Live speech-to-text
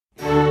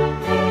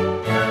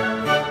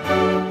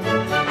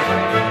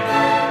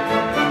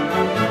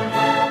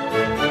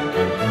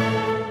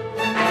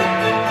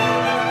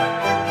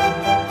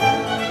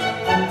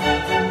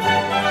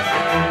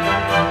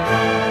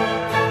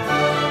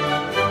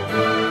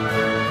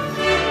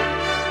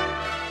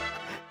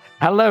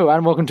Hello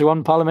and welcome to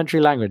On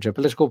Parliamentary Language, a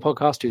political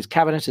podcast whose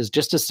cabinet is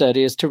just as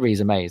sturdy as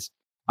Theresa May's.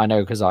 I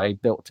know because I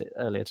built it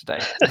earlier today,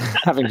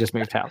 having just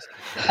moved house.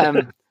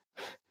 And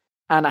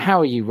how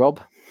are you,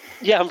 Rob?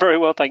 Yeah, I'm very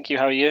well, thank you.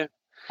 How are you?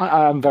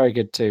 I'm very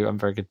good too.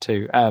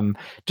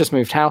 Just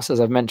moved house, as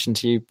I've mentioned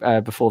to you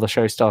before the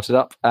show started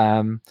up.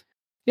 I'm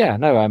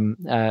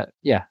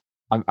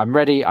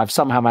ready. I've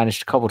somehow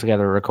managed to cobble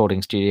together a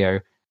recording studio.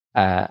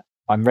 I'm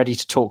ready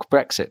to talk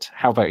Brexit.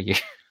 How about you?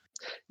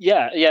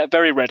 Yeah,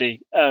 very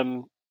ready.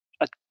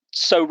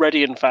 So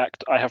ready, in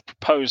fact, I have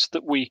proposed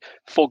that we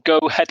forego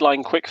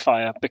headline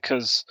quickfire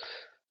because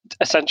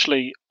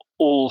essentially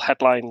all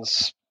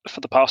headlines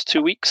for the past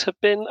 2 weeks have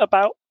been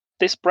about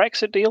this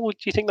Brexit deal. Do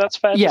you think that's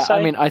fair to say? Yeah,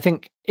 I mean, I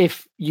think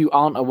if you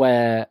aren't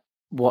aware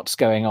what's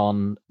going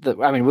on,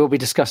 we'll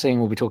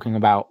be talking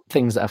about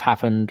things that have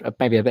happened,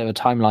 maybe a bit of a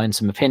timeline,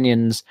 some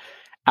opinions,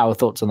 our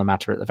thoughts on the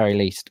matter at the very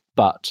least.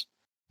 But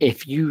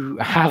if you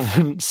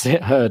haven't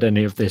heard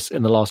any of this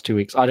in the last 2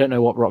 weeks, I don't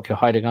know what rock you're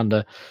hiding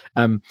under.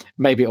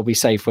 Maybe it'll be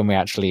safe when we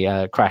actually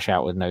crash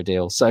out with no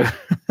deal. So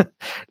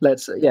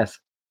yes.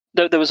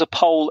 There was a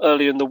poll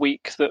earlier in the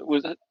week that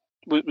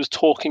was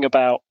talking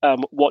about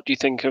what do you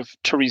think of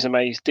Theresa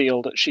May's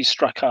deal that she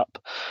struck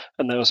up,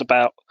 and there was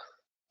about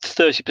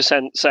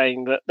 30%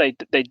 saying that they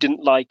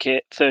didn't like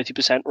it,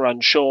 30% were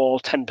unsure,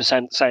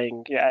 10%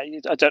 saying, yeah,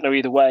 I don't know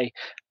either way.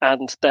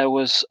 And there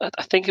was,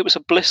 I think it was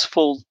a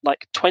blissful,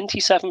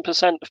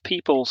 27% of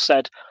people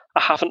said, I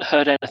haven't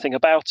heard anything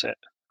about it.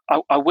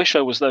 I wish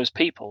I was those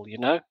people, you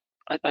know?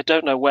 I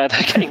don't know where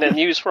they're getting their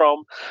news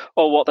from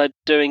or what they're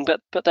doing, but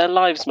their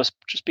lives must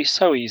just be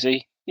so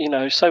easy, you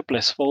know, so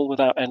blissful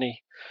without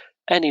any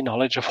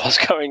knowledge of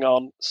what's going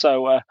on.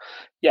 So,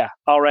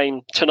 our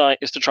aim tonight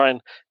is to try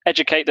and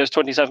educate those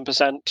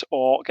 27%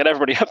 or get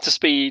everybody up to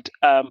speed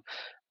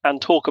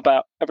and talk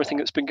about everything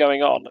that's been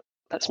going on.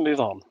 Let's move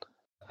on.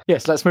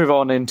 Yes, let's move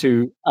on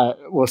into,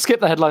 we'll skip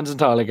the headlines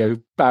entirely, go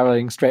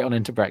barreling straight on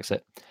into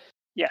Brexit.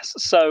 Yes,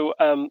 so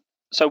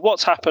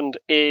what's happened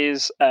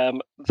is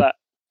that,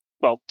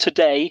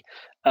 today,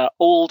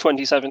 all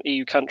 27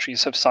 EU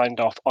countries have signed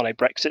off on a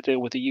Brexit deal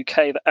with the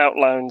UK that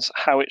outlines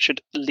how it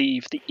should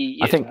leave the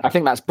EU. I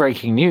think that's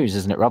breaking news,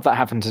 isn't it, Rob? That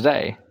happened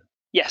today.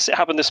 Yes, it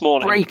happened this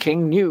morning.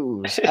 Breaking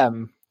news.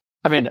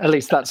 At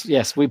least that's,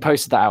 yes, we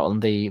posted that out on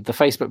the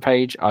Facebook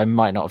page. I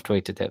might not have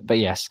tweeted it, but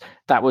yes,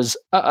 that was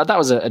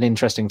an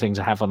interesting thing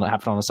to happen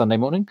on a Sunday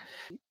morning.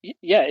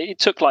 Yeah, it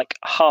took like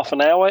half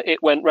an hour.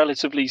 It went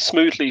relatively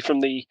smoothly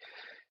from the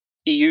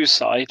EU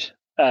side.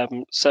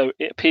 So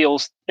it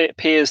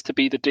appears to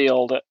be the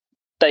deal that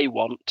they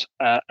want.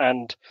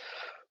 And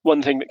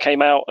one thing that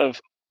came out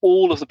of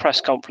all of the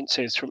press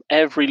conferences from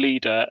every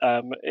leader,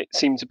 it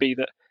seemed to be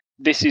that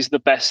this is the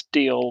best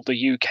deal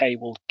the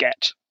UK will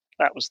get.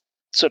 That was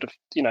sort of,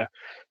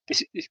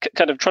 this is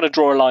kind of trying to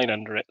draw a line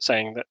under it,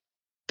 saying that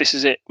this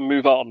is it,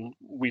 move on.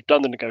 We've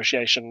done the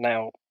negotiation,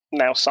 now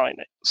sign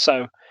it.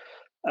 So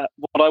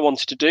what I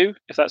wanted to do,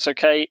 if that's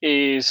okay,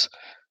 is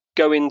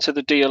go into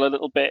the deal a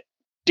little bit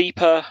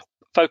deeper,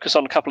 focus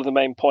on a couple of the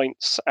main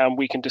points, and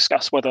we can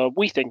discuss whether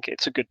we think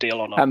it's a good deal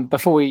or not.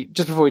 Before we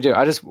do,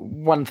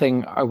 one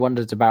thing I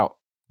wondered about.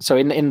 So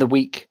in the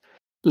week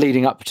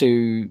leading up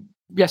to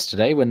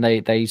yesterday, when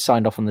they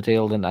signed off on the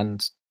deal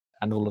and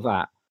all of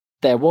that,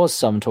 there was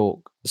some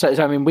talk. So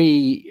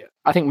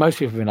I think most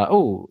people have been like,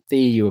 oh, the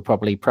EU are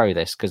probably pro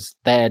this because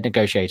their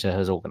negotiator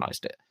has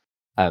organised it.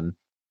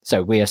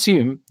 So we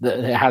assume that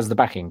it has the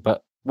backing.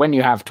 But when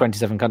you have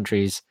 27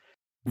 countries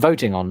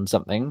voting on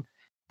something,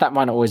 that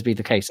might not always be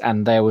the case.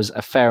 And there was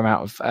a fair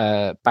amount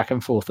of back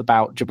and forth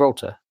about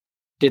Gibraltar.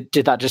 Did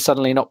that just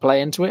suddenly not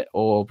play into it,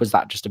 or was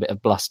that just a bit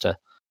of bluster?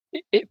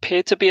 It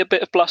appeared to be a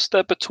bit of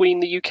bluster between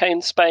the UK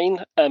and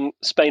Spain.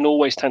 Spain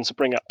always tends to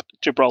bring up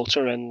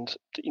Gibraltar and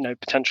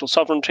potential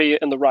sovereignty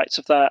and the rights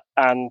of that.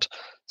 And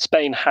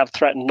Spain had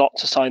threatened not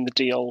to sign the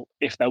deal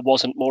if there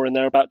wasn't more in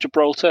there about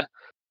Gibraltar.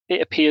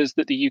 It appears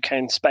that the UK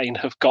and Spain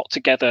have got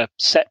together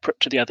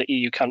separate to the other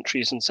EU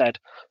countries and said,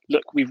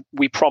 look,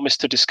 we promised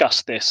to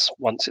discuss this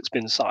once it's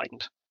been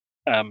signed.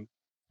 And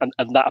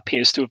that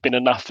appears to have been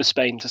enough for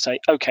Spain to say,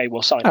 okay,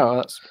 we'll sign it. Oh,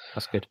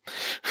 that's good.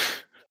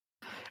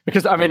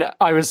 Because,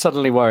 I was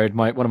suddenly worried.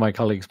 One of my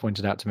colleagues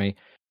pointed out to me,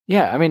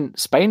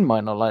 Spain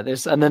might not like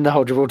this. And then the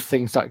whole Gibraltar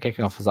thing started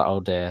kicking off. I was like, oh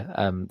dear,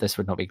 this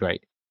would not be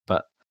great.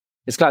 But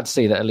it's glad to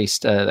see that at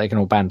least they can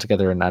all band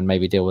together and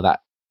maybe deal with that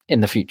in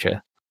the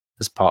future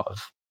as part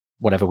of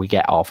whatever we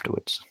get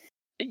afterwards.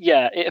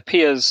 Yeah, it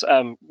appears,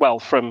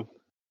 we'll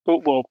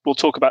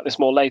talk about this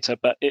more later,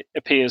 but it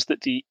appears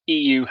that the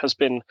EU has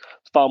been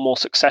far more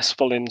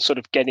successful in sort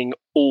of getting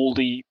all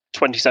the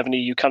 27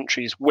 EU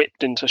countries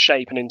whipped into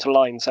shape and into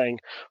line, saying,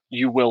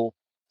 you will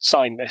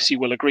sign this, you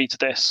will agree to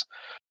this,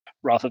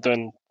 rather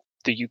than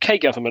the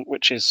UK government,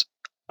 which is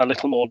a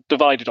little more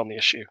divided on the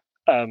issue.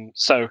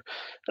 So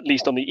at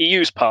least on the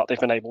EU's part, they've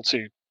been able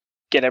to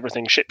get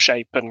everything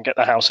shipshape and get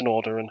the house in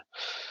order and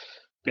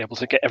be able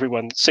to get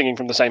everyone singing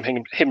from the same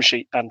hymn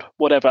sheet and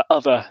whatever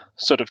other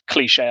sort of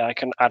cliche I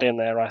can add in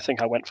there. I think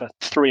I went for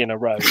 3 in a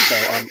row,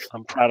 so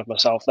I'm proud of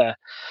myself there.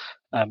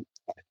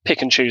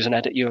 pick and choose and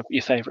edit your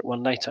favourite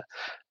one later.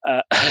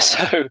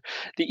 So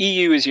the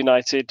EU is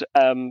united,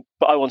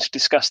 but I want to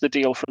discuss the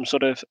deal from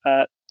sort of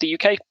the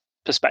UK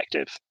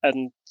perspective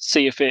and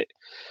see if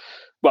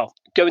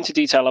go into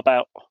detail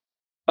about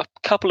a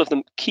couple of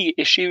the key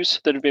issues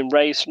that have been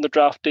raised from the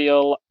draft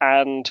deal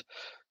and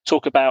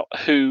talk about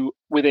who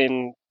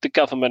within the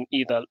government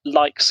either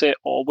likes it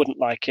or wouldn't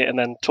like it, and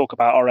then talk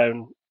about our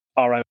own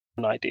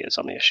ideas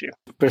on the issue.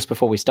 Just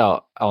before we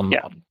start on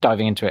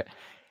diving into it,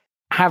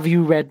 have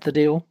you read the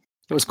deal?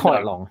 It was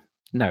quite long.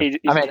 No,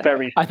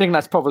 I think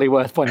that's probably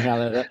worth pointing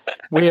out that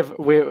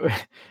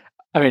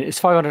it's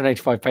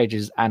 585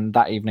 pages, and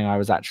that evening I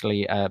was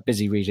actually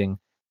busy reading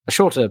a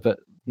shorter but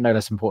no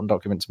less important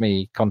document to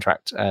me,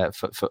 contract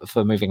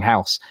for moving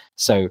house.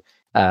 So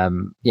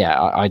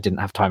I didn't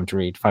have time to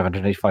read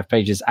 585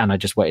 pages, and I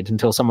just waited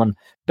until someone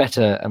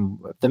better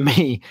than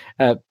me,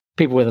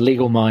 people with a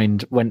legal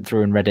mind, went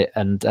through and read it.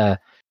 And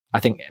I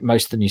think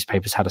most of the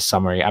newspapers had a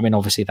summary. I mean,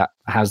 obviously that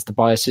has the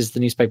biases the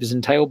newspapers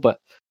entail, but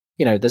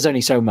there's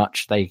only so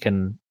much they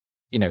can.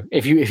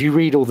 If you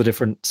read all the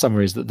different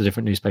summaries that the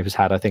different newspapers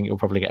had, I think you'll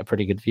probably get a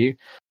pretty good view.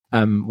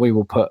 We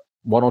will put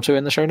one or two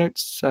in the show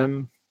notes.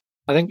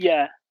 I think.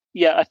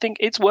 Yeah, I think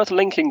it's worth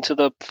linking to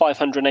the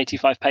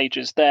 585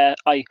 pages there.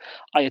 I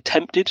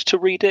attempted to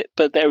read it,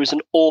 but there is an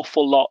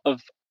awful lot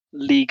of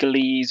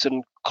legalese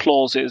and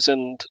clauses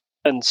and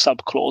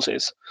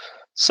sub-clauses.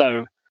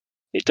 So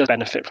it does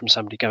benefit from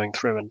somebody going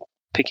through and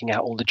picking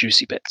out all the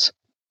juicy bits,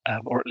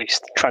 or at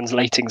least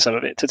translating some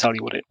of it to tell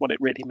you what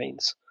it really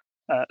means.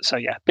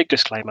 Big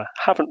disclaimer,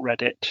 haven't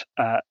read it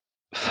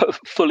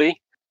fully,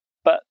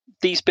 but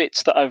these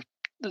bits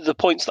the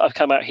points that I've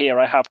come out here,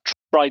 I have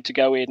tried to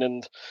go in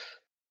and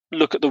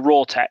look at the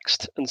raw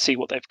text and see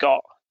what they've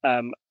got,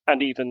 and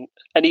even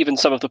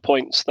some of the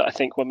points that I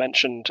think were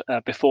mentioned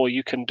before.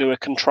 You can do a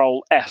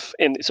Control F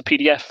it's a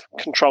PDF,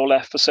 Control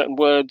F for certain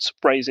words,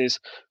 phrases.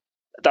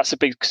 That's a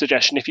big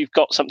suggestion. If you've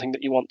got something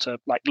that you want to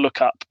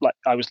look up, like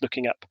I was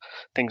looking up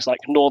things like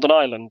Northern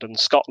Ireland and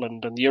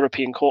Scotland and the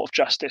European Court of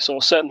Justice,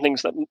 or certain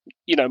things that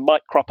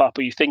might crop up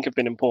or you think have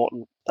been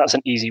important, that's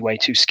an easy way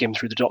to skim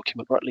through the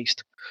document, or at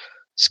least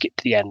skip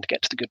to the end,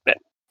 get to the good bit.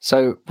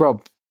 So,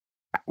 Rob,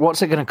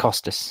 what's it going to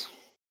cost us?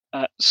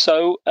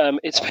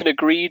 It's been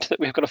agreed that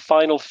we've got a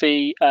final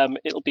fee.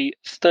 It'll be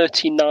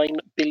 £39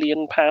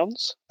 billion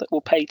that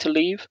we'll pay to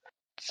leave.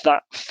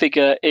 That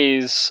figure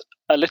is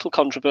a little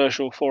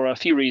controversial for a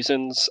few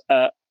reasons.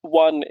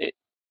 One,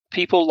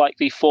 people like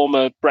the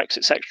former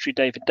Brexit Secretary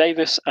David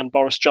Davis and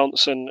Boris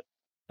Johnson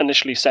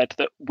initially said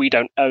that we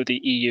don't owe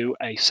the EU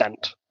a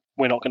cent.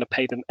 We're not going to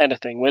pay them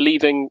anything. We're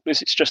leaving.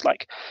 It's just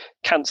like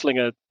cancelling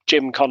a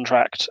gym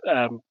contract.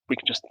 We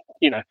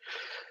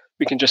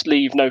can just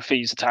leave, no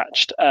fees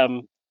attached.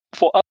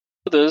 For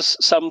others,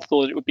 some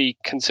thought it would be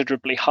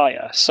considerably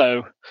higher,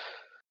 so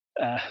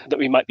that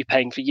we might be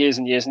paying for years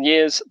and years and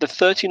years. The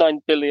 39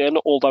 billion,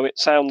 although it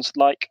sounds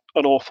like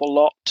an awful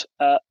lot,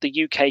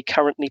 the UK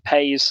currently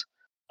pays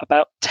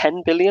about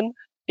 10 billion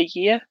a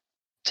year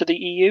to the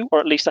EU, or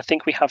at least I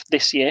think we have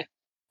this year.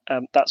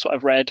 That's what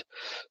I've read.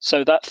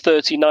 So that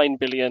 39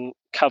 billion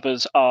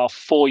covers our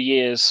 4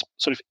 years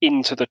sort of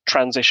into the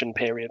transition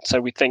period.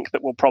 So we think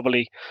that we'll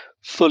probably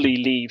fully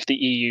leave the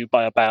EU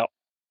by about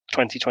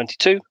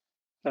 2022.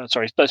 By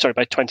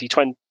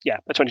 2020. Yeah,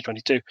 by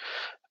 2022.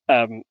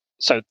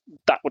 So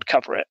that would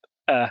cover it.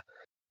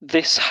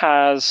 The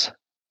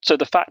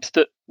fact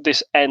that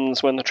this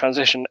ends when the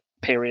transition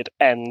period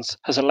ends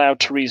has allowed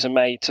Theresa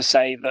May to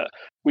say that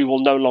we will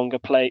no longer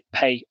pay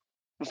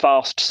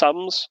vast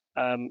sums.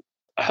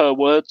 Her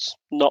words,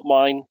 not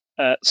mine.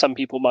 Some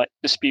people might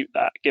dispute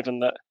that,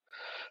 given that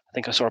I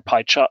think I saw a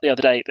pie chart the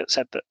other day that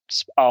said that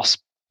our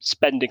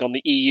spending on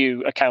the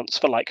EU accounts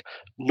for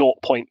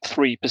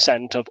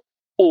 0.3% of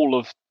all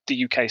of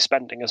the UK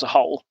spending as a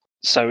whole.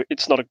 So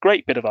it's not a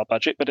great bit of our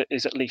budget, but it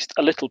is at least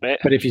a little bit.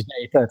 But if you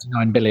say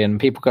 39 billion,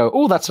 people go,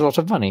 oh, that's a lot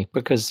of money,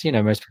 because,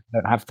 most people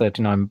don't have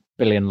 39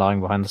 billion lying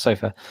behind the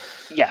sofa.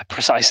 Yeah,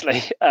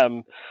 precisely.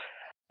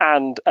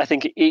 And I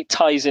think it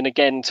ties in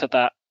again to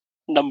that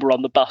number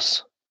on the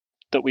bus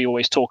that we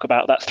always talk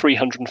about, that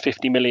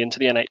 350 million to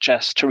the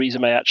NHS. Theresa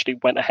May actually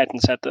went ahead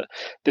and said that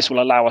this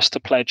will allow us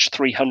to pledge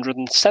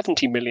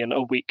 370 million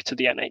a week to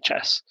the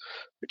NHS,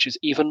 which is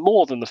even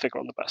more than the figure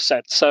on the bus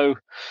said. So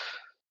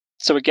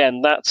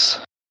again,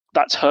 that's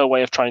her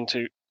way of trying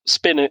to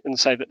spin it and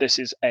say that this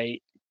is a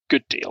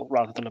good deal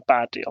rather than a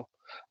bad deal.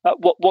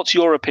 What's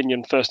your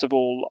opinion, first of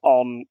all,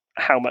 on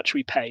how much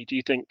we pay? Do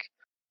you think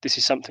this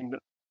is something that...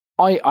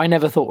 I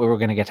never thought we were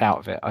going to get out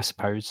of it, I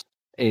suppose.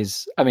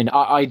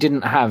 I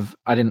don't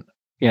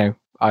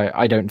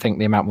think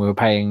the amount we were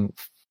paying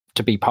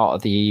to be part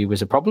of the EU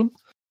was a problem.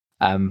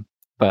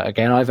 But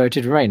again, I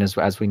voted Remain,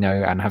 as we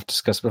know and have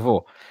discussed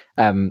before.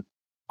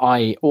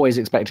 I always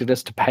expected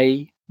us to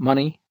pay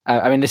money.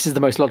 This is the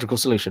most logical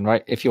solution,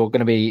 right? If you're going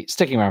to be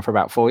sticking around for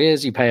about 4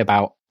 years, you pay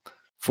about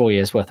 4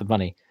 years worth of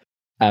money.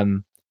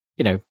 In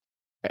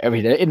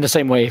the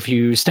same way, if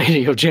you stayed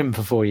at your gym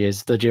for 4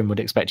 years, the gym would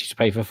expect you to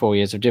pay for 4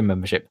 years of gym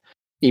membership.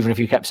 Even if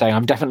you kept saying,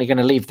 I'm definitely going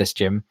to leave this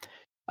gym,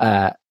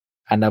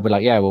 and they'll be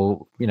like, yeah,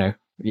 well,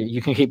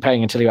 you can keep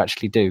paying until you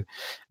actually do.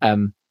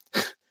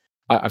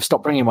 I've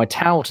stopped bringing my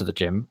towel to the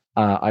gym.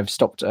 I've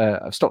stopped.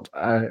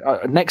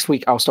 Next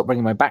week, I'll stop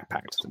bringing my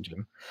backpack to the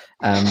gym,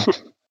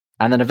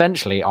 and then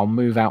eventually, I'll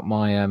move out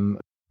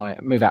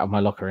move out of my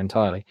locker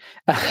entirely.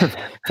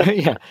 But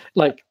yeah,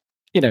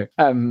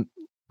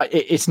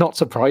 it's not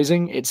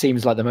surprising. It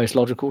seems like the most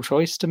logical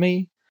choice to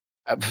me.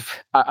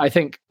 I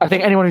think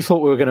anyone who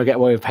thought we were going to get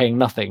away with paying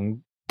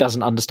nothing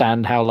doesn't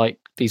understand how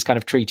these kind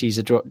of treaties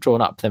are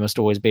drawn up. There must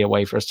always be a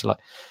way for us to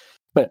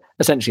But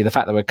essentially, the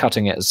fact that we're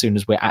cutting it as soon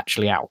as we're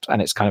actually out,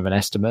 and it's kind of an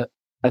estimate,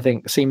 I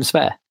think seems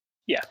fair.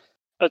 Yeah,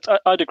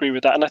 I'd agree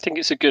with that, and I think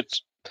it's a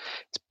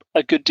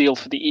good deal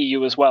for the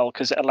EU as well,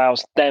 because it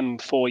allows them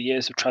 4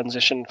 years of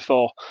transition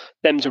for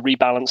them to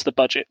rebalance the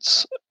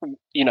budgets.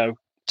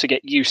 To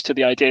get used to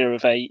the idea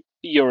of a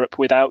Europe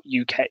without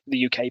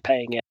the UK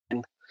paying it.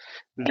 And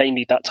they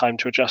need that time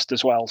to adjust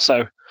as well.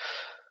 So,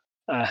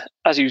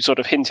 as you sort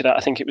of hinted at, I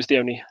think it was the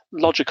only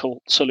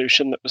logical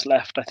solution that was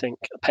left. I think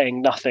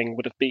paying nothing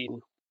would have been,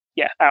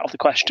 out of the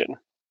question.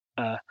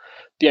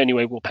 The only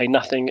way we'll pay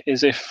nothing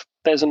is if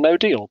there's a no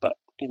deal. But,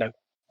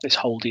 this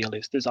whole deal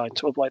is designed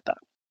to avoid that.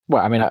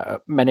 Well, I mean,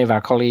 many of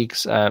our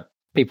colleagues,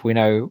 people we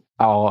know,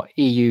 are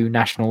EU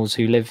nationals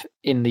who live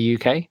in the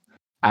UK.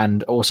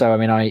 And also, I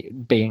mean,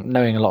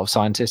 knowing a lot of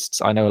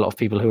scientists, I know a lot of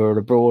people who are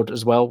abroad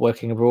as well,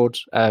 working abroad,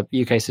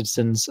 UK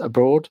citizens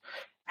abroad.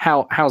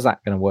 How's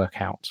that going to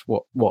work out?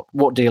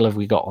 What deal have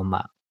we got on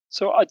that?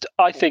 So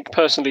I think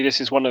personally,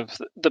 this is one of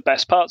the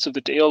best parts of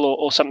the deal,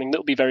 or something that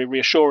will be very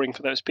reassuring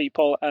for those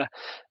people.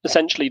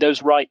 Essentially,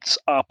 those rights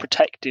are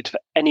protected for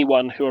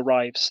anyone who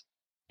arrives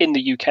in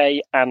the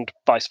UK and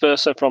vice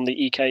versa from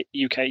the UK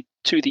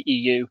to the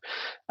EU.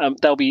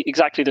 They'll be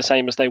exactly the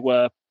same as they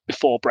were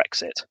before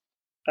Brexit.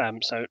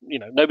 So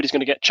nobody's going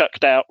to get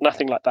chucked out,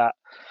 nothing like that.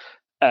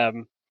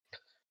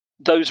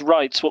 Those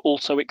rights will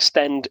also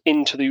extend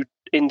into the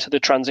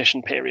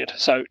transition period.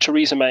 So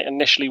Theresa May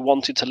initially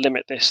wanted to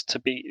limit this to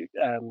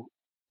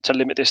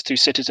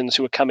citizens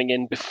who are coming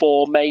in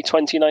before May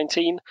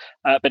 2019,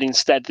 but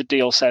instead the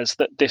deal says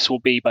that this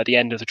will be by the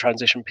end of the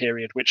transition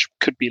period, which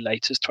could be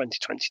late as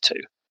 2022.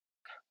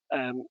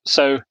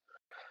 So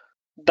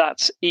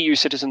that's EU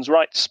citizens'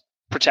 rights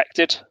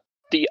protected.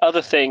 The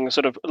other thing,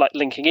 sort of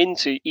linking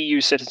into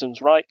EU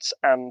citizens' rights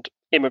and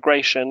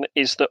immigration,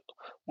 is that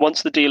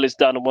once the deal is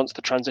done and once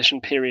the transition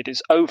period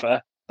is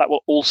over, that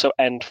will also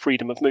end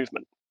freedom of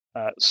movement.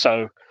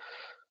 So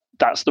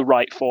that's the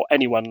right for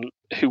anyone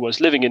who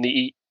was living in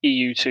the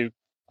EU to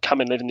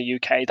come and live in the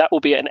UK. That will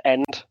be at an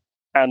end.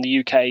 And the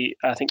UK,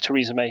 I think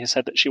Theresa May has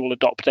said that she will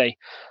adopt a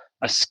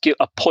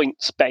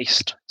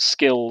points-based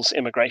skills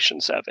immigration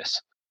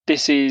service.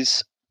 This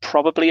is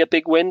probably a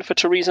big win for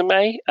Theresa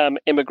May.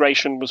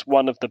 Immigration was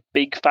one of the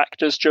big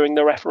factors during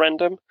the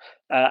referendum,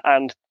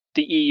 and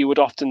the EU had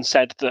often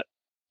said that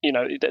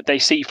they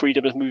see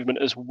freedom of movement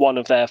as one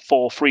of their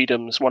 4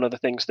 freedoms, one of the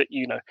things that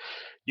you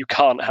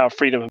can't have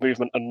freedom of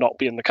movement and not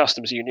be in the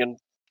customs union.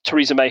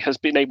 Theresa May has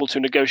been able to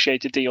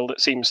negotiate a deal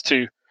that seems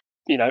to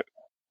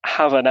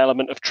have an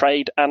element of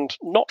trade and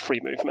not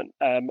free movement,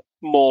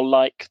 more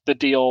like the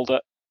deal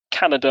that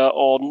Canada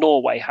or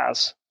Norway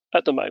has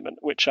at the moment,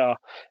 which are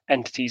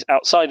entities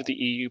outside of the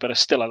EU but are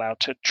still allowed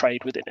to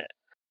trade within it.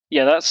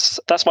 Yeah,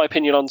 that's my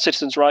opinion on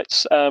citizens'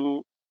 rights.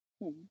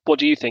 What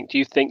do you think? Do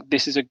you think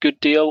this is a good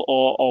deal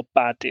or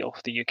bad deal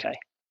for the UK?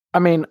 I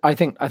mean, I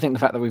think the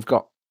fact that we've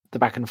got the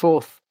back and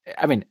forth,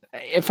 I mean,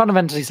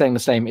 fundamentally saying the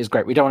same is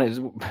great. We don't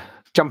want it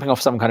jumping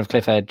off some kind of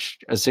cliff edge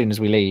as soon as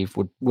we leave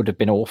would have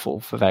been awful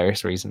for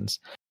various reasons.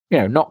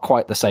 Not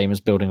quite the same as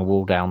building a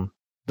wall down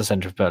the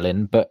center of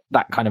Berlin, but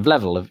that kind of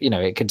level of,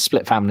 it could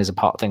split families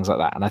apart, things like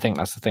that. And I think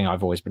that's the thing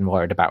I've always been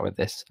worried about with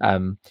this.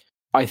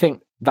 I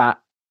think that,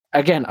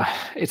 again,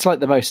 it's like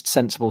the most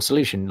sensible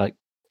solution.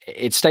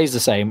 It stays the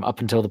same up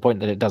until the point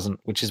that it doesn't,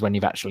 which is when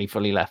you've actually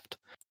fully left.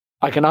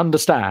 I can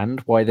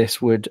understand why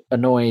this would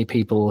annoy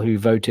people who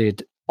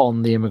voted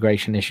on the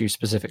immigration issue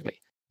specifically.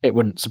 It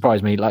wouldn't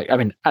surprise me.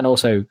 And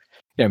also,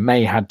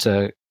 May had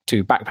to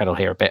backpedal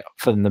here a bit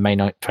from the May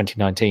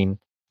 2019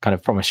 kind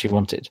of promise she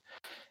wanted.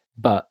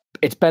 But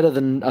it's better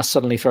than us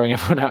suddenly throwing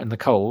everyone out in the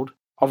cold.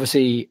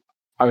 Obviously,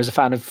 I was a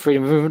fan of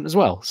freedom of movement as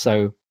well,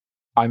 so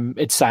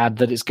it's sad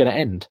that it's going to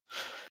end.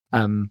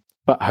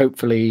 But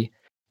hopefully,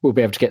 we'll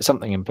be able to get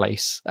something in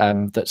place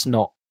that's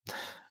not,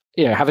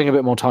 having a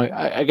bit more time.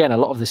 Again, a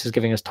lot of this is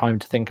giving us time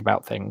to think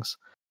about things,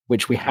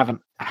 which we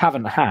haven't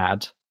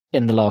had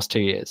in the last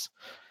 2 years.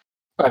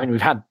 I mean,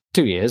 we've had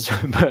 2 years,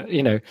 but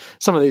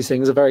some of these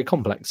things are very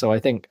complex. So I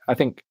think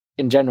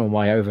in general,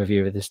 my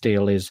overview of this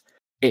deal is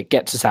it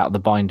gets us out of the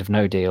bind of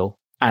no deal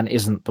and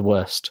isn't the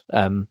worst.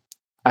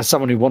 As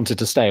someone who wanted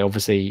to stay,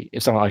 obviously,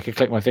 if I could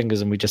click my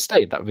fingers and we just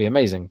stayed, that would be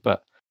amazing.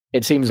 But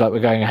it seems like we're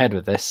going ahead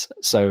with this.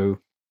 So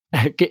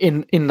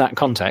in that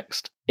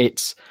context,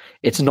 it's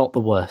not the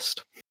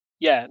worst.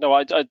 Yeah, no,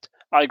 I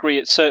agree.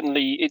 It's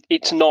certainly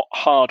it's not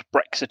hard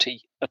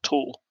Brexity at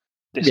all.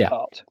 This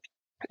part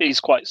it is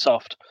quite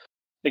soft.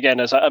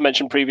 Again, as I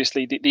mentioned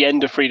previously, the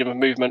end of freedom of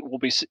movement will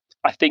be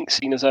I think,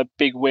 seen as a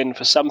big win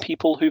for some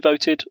people who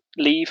voted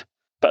leave,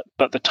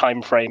 but the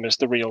time frame is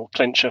the real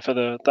clincher for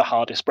the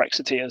hardest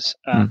Brexiteers.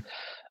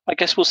 I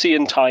guess we'll see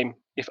in time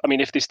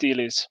if this deal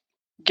is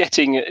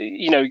getting,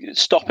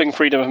 stopping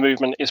freedom of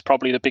movement is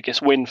probably the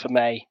biggest win for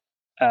May,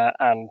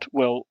 and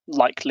will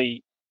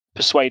likely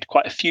persuade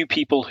quite a few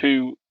people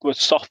who were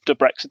softer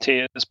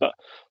Brexiteers but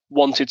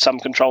wanted some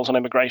controls on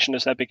immigration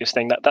as their biggest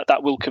thing.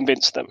 That will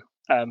convince them.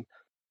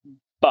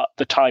 But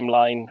the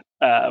timeline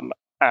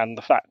and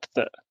the fact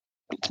that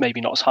it's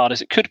maybe not as hard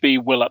as it could be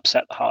will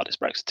upset the hardest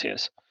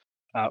Brexiteers.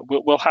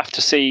 We'll have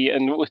to see,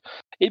 and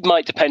it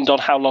might depend on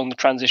how long the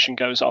transition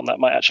goes on. That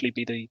might actually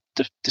be the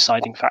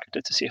deciding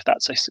factor to see if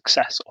that's a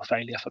success or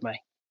failure for May.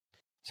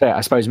 So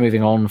I suppose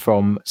moving on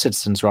from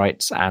citizens'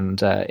 rights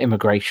and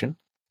immigration,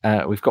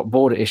 we've got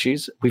border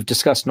issues. We've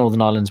discussed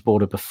Northern Ireland's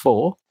border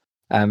before.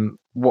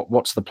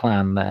 What's the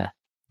plan there?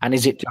 And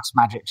is it just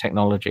magic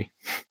technology?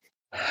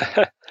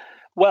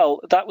 Well,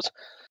 that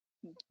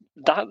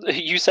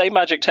you say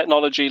magic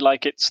technology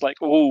like it's like,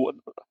 oh,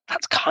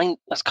 that's kind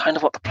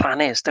of what the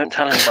plan is. Don't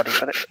tell anybody.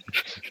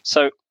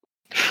 So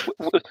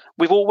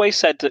we've always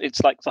said that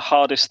it's like the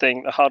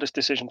hardest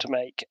decision to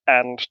make.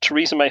 And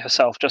Theresa May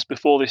herself, just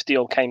before this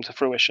deal came to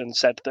fruition,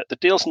 said that the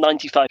deal's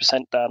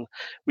 95% done.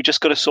 We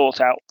just got to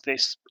sort out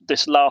this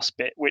last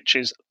bit, which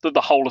is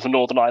the whole of the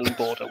Northern Ireland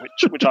border,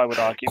 which I would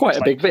argue quite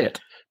a big bit.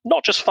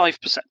 Not just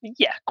 5%.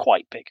 Yeah,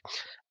 quite big.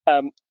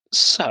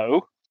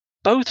 So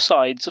both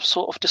sides have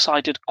sort of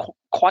decided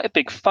quite a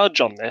big fudge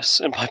on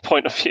this, in my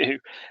point of view.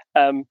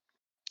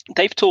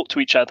 They've talked to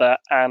each other,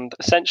 and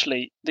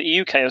essentially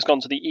the UK has gone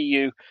to the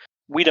EU.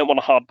 We don't want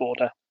a hard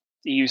border.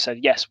 The EU said,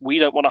 yes, we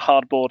don't want a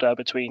hard border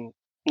between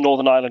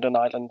Northern Ireland and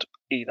Ireland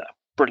either.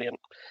 Brilliant.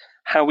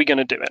 How are we going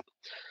to do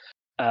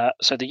it?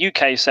 So the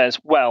UK says,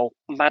 well,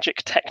 magic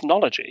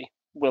technology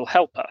will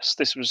help us.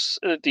 This was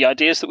the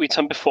ideas that we've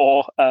done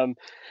before.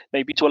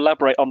 Maybe to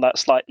elaborate on that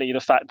slightly, the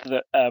fact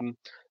that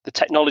the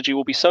technology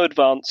will be so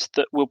advanced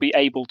that we'll be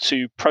able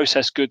to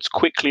process goods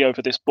quickly over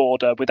this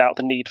border without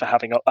the need for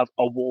having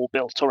a wall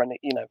built or any,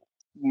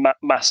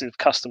 massive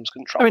customs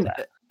control.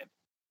 There.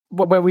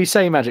 When we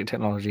say magic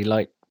technology,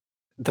 like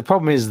the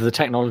problem is the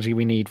technology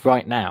we need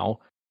right now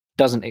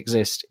doesn't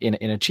exist in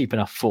a cheap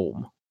enough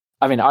form.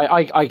 I mean,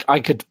 I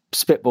could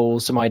spitball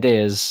some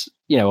ideas,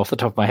 off the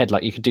top of my head.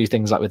 Like you could do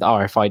things like with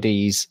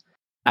RFIDs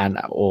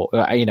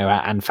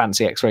and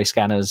fancy X-ray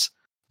scanners.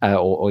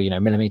 Or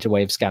millimeter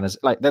wave scanners.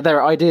 Like there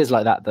are ideas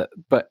like that,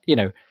 but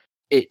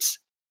it's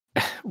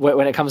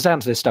when it comes down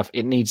to this stuff,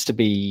 it needs to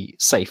be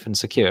safe and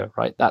secure,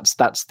 right?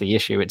 That's the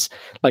issue. It's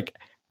like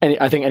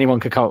I think anyone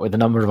could come up with a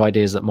number of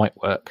ideas that might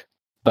work,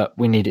 but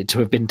we need it to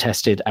have been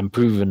tested and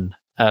proven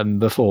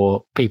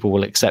before people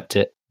will accept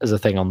it as a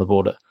thing on the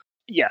border.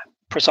 Yeah,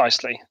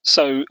 precisely.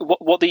 So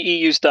what the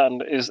EU's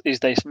done is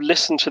they've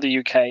listened to the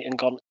UK and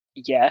gone,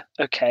 yeah,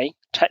 okay,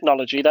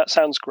 technology, that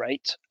sounds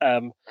great.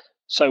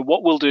 So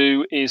what we'll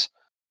do is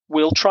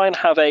we'll try and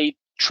have a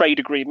trade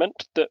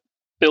agreement that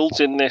builds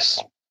in this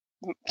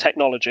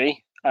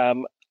technology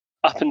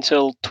up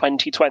until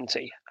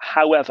 2020.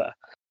 However,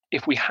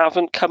 if we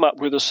haven't come up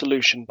with a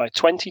solution by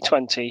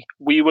 2020,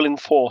 we will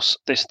enforce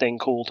this thing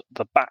called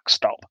the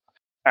backstop.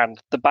 And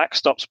the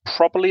backstop's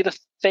probably the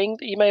thing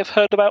that you may have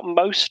heard about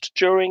most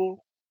during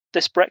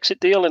this Brexit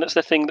deal, and it's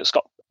the thing that's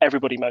got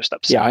everybody most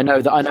upset. Yeah, I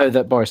know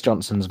that Boris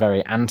Johnson's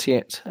very anti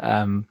it.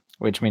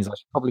 Which means I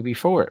should probably be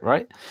for it,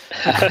 right?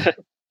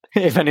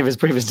 If any of his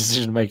previous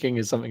decision making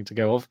is something to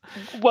go off.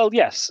 Well,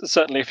 yes,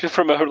 certainly. If you're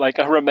from a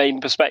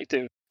Remain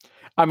perspective.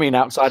 I mean,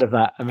 outside of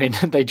that,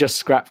 they just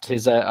scrapped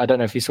his. I don't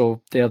know if you saw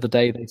the other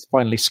day. They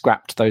finally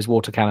scrapped those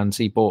water cannons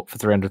he bought for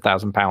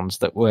 £300,000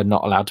 that were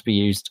not allowed to be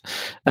used.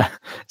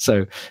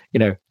 So,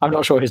 I'm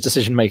not sure his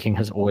decision making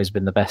has always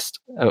been the best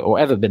or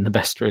ever been the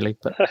best, really.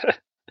 But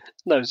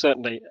no,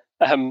 certainly.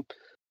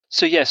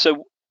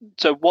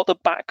 So what the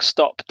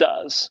backstop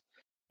does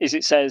is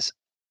it says,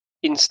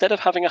 instead of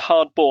having a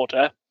hard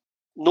border,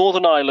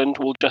 Northern Ireland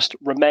will just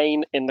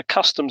remain in the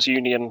customs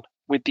union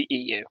with the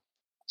EU.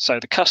 So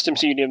the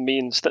customs union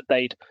means that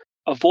they'd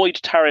avoid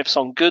tariffs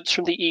on goods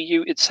from the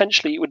EU.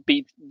 Essentially, it would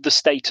be the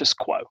status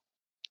quo.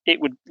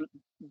 It would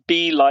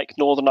be like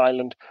Northern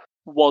Ireland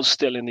was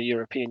still in the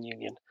European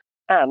Union.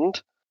 And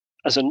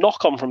as a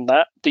knock-on from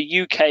that,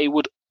 the UK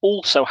would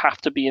also have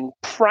to be in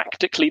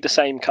practically the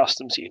same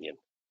customs union.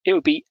 It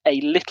would be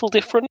a little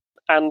different,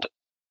 and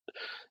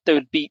there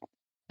would be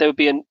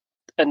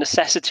a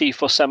necessity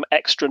for some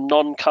extra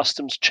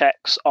non-customs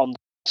checks on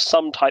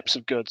some types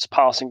of goods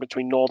passing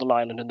between Northern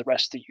Ireland and the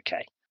rest of the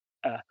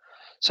UK.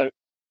 So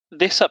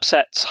this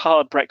upsets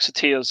hard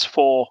Brexiteers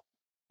for,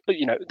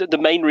 the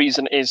main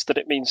reason is that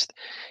it means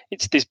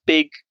it's this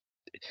big,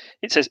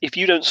 it says if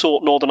you don't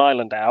sort Northern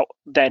Ireland out,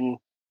 then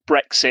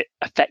Brexit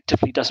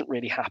effectively doesn't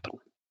really happen.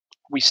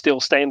 We still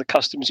stay in the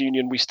customs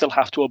union. We still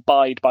have to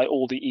abide by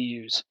all the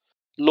EU's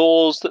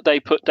laws that they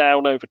put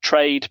down over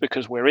trade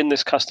because we're in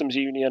this customs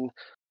union.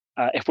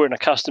 If we're in a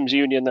customs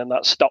union, then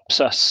that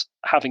stops us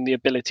having the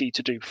ability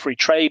to do free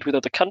trade with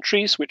other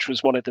countries, which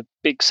was one of the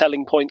big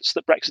selling points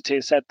that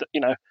Brexiteers said that,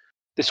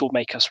 this will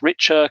make us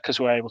richer because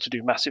we're able to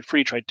do massive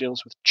free trade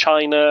deals with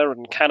China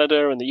and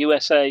Canada and the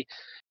USA.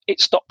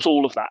 It stops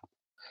all of that.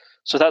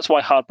 So that's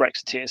why hard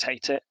Brexiteers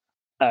hate it.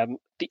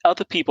 The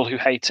other people who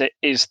hate it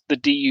is the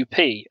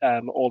DUP,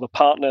 or the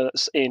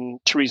partners in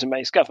Theresa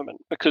May's government,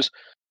 because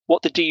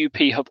what the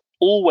DUP have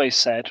always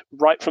said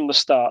right from the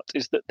start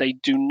is that they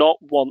do not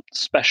want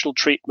special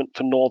treatment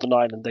for Northern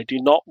Ireland. They do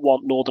not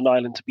want Northern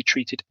Ireland to be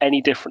treated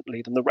any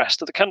differently than the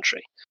rest of the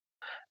country.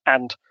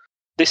 And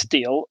this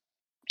deal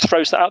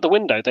throws that out the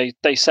window.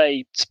 They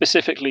say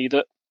specifically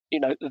that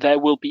there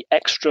will be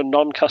extra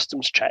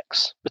non-customs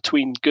checks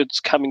between goods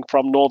coming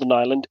from Northern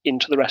Ireland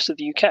into the rest of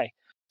the UK.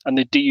 And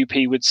the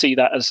DUP would see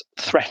that as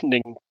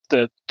threatening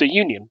the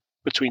union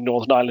between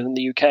Northern Ireland and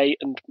the UK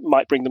and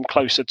might bring them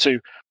closer to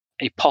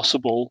a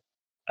possible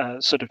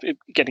sort of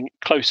getting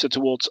closer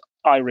towards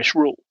Irish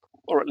rule,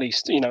 or at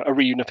least, a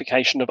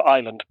reunification of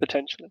Ireland,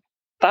 potentially.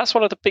 That's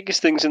one of the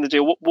biggest things in the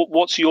deal.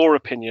 What's your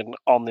opinion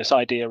on this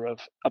idea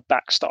of a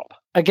backstop?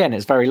 Again,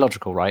 it's very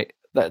logical, right?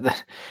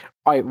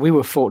 We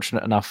were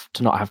fortunate enough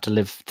to not have to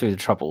live through the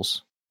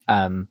Troubles.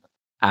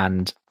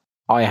 And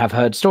I have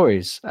heard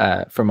stories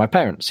from my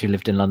parents who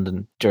lived in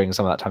London during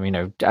some of that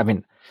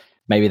time.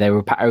 Maybe they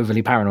were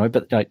overly paranoid,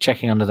 but like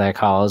checking under their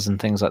cars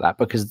and things like that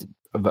because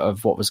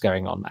of what was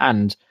going on.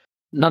 And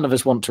none of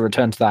us want to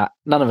return to that.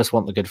 None of us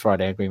want the Good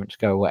Friday Agreement to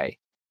go away.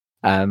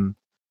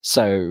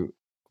 So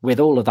with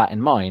all of that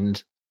in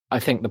mind, I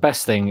think the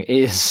best thing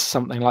is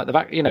something like the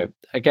back.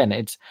 Again,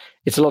 it's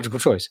a logical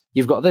choice.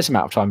 You've got this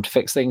amount of time to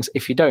fix things.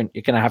 If you don't,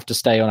 you're going to have to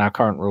stay on our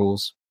current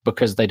rules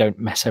because they don't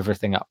mess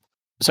everything up.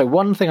 So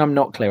one thing I'm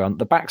not clear on,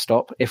 the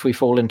backstop, if we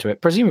fall into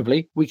it,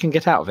 presumably we can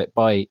get out of it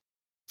by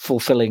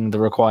fulfilling the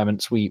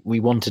requirements we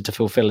wanted to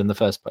fulfill in the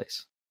first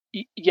place.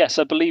 Yes,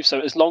 I believe so.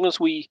 As long as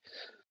we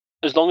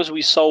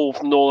solve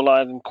the Northern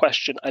Ireland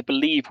question, I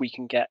believe we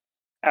can get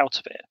out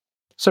of it.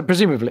 So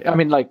presumably,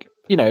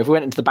 if we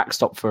went into the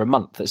backstop for a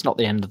month, it's not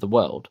the end of the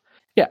world.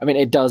 Yeah,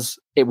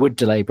 it would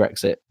delay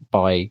Brexit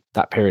by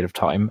that period of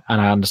time.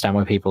 And I understand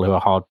why people who are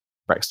hard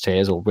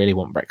Brexiteers or really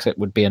want Brexit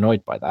would be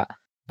annoyed by that.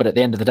 But at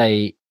the end of the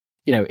day,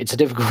 it's a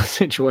difficult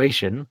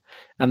situation,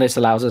 and this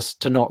allows us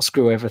to not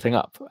screw everything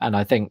up. And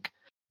I think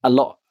a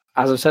lot,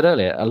 as I've said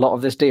earlier, a lot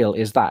of this deal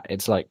is that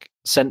it's like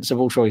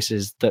sensible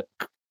choices that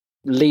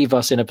leave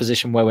us in a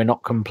position where we're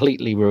not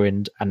completely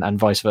ruined, and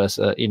vice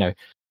versa.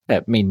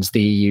 It means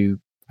the EU.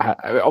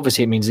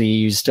 Obviously, it means the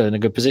EU is still in a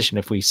good position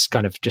if we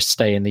kind of just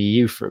stay in the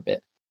EU for a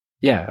bit.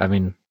 Yeah,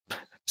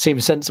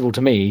 seems sensible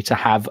to me to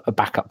have a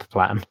backup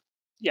plan.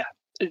 Yeah,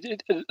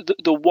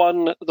 the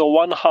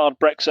one hard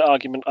Brexit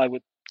argument I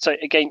would say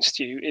against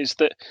you is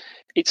that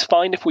it's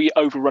fine if we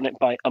overrun it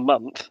by a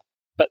month,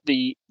 but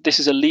this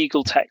is a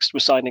legal text we're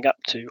signing up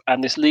to,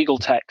 and this legal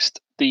text,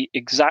 the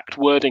exact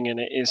wording in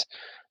it is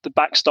the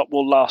backstop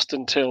will last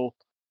until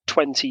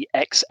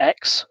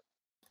 20XX.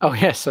 Oh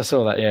yes, I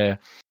saw that. Yeah.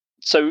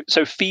 So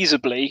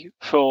feasibly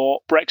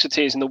for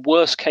Brexiteers, in the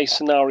worst case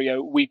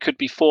scenario, we could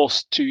be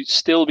forced to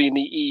still be in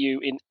the EU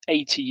in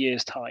 80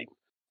 years' time,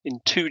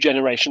 in 2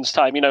 generations'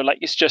 time.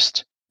 It's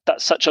just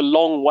that's such a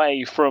long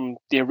way from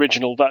the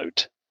original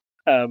vote.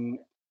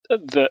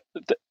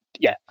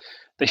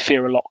 They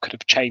fear a lot could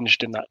have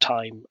changed in that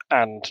time,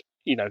 and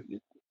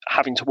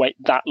having to wait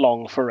that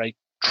long for a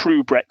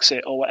true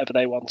Brexit or whatever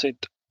they wanted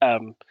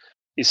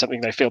is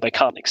something they feel they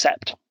can't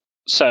accept.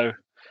 So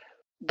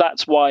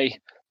that's why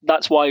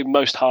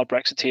most hard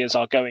Brexiteers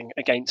are going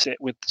against it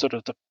with sort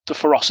of the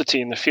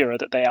ferocity and the furor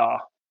that they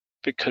are,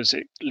 because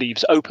it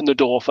leaves open the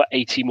door for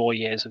 80 more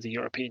years of the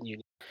European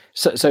Union.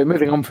 So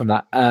moving on from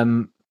that,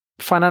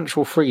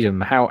 financial freedom,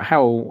 how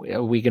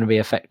are we going to be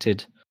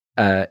affected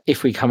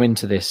if we come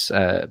into this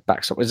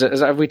backstop?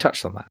 Have we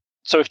touched on that?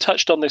 So we've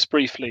touched on this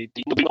briefly.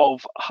 The point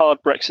of hard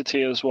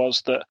Brexiteers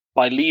was that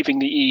by leaving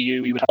the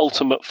EU, we would have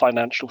ultimate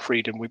financial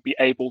freedom. We'd be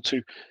able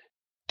to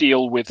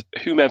deal with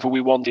whomever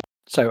we wanted.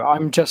 So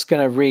I'm just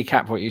going to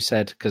recap what you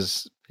said,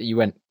 because you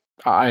went,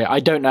 I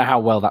don't know how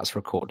well that's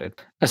recorded.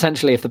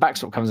 Essentially, if the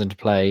backstop comes into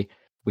play,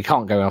 we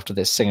can't go after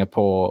this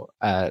Singapore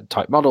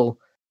type model.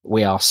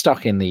 We are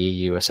stuck in the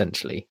EU,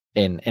 essentially,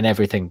 in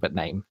everything but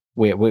name.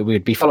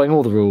 We'd be following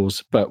all the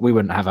rules, but we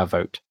wouldn't have our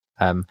vote,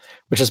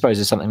 which I suppose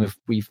is something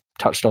we've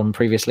touched on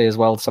previously as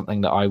well,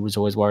 something that I was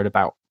always worried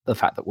about, the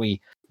fact that we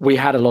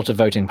had a lot of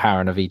voting power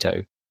and a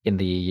veto in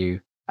the EU,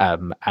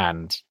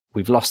 and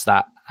we've lost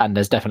that, and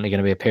there's definitely going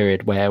to be a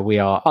period where we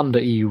are under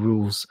EU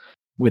rules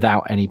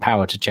without any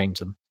power to change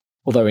them.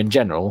 Although in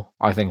general,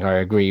 I think I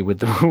agree with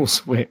the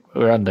rules we're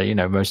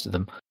under, most of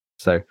them.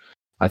 So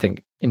I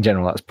think in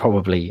general, that's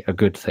probably a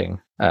good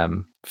thing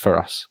for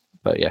us.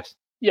 But yes.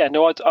 Yeah,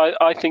 no,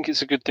 I think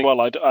it's a good thing.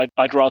 Well,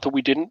 I'd rather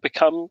we didn't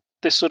become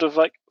this sort of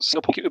like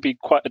Singapore. It would be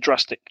quite a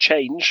drastic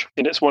change.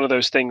 And it's one of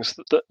those things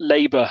that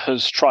Labour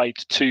has tried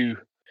to,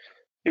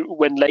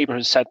 when Labour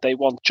has said they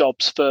want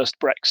jobs first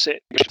Brexit,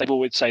 they've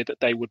always say that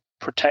they would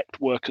protect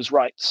workers'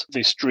 rights.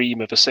 This dream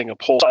of a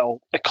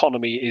Singapore-style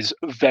economy is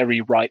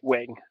very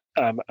right-wing.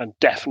 And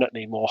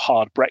definitely more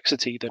hard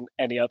Brexity than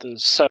any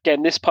others. So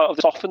again, this part of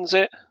it softens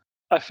it.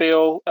 I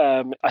feel.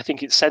 I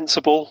think it's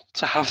sensible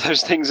to have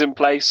those things in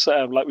place,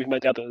 like we've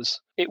made the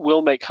others. It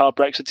will make hard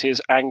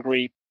Brexiteers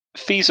angry.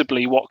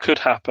 Feasibly, what could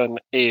happen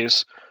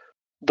is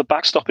the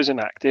backstop is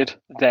enacted,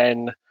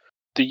 then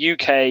the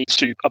UK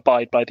to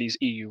abide by these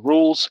EU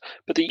rules,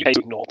 but the UK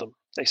ignore them.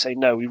 They say,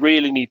 no, we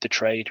really need the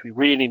trade, we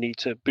really need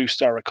to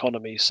boost our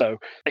economy, so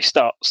they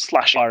start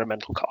slashing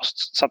environmental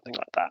costs, something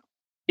like that.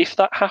 If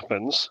that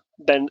happens,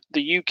 then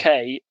the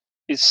UK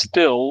is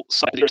still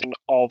subject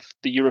of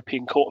the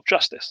European Court of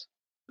Justice.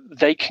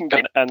 They can go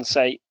in and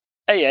say,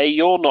 AA,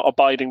 you're not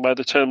abiding by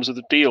the terms of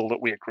the deal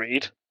that we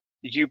agreed.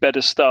 You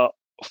better start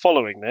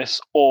following this,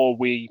 or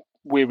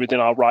we're within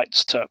our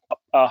rights to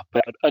up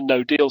a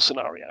no-deal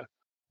scenario.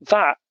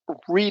 That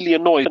really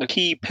annoys the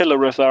key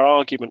pillar of their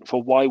argument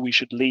for why we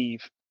should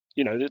leave.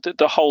 You know,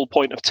 the whole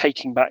point of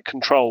taking back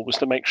control was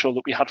to make sure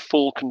that we had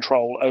full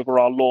control over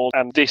our law,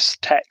 and this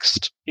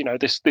text, you know,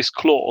 this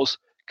clause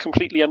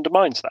completely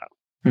undermines that.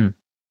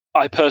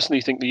 I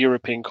personally think the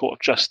European Court of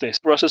Justice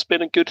for us has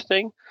been a good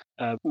thing,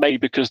 maybe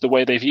because the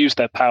way they've used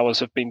their powers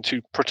have been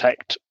to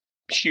protect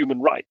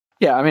human rights.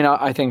 Yeah, I mean,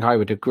 I think I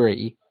would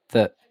agree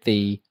that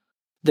the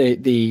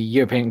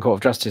European Court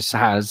of Justice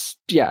has,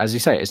 as you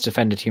say, it's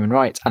defended human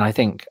rights, and I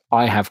think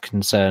I have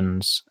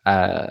concerns.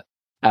 I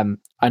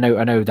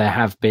know there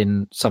have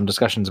been some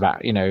discussions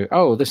about,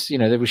 this,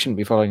 that we shouldn't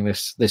be following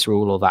this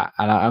rule or that,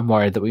 and I'm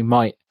worried that we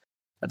might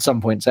at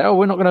some point say,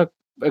 we're not going to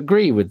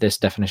agree with this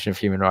definition of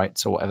human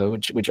rights or whatever,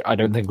 which I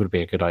don't think would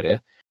be a good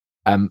idea.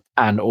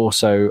 And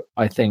also,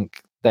 I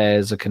think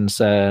there's a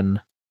concern.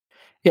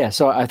 Yeah,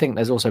 so I think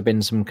there's also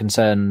been some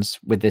concerns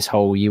with this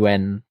whole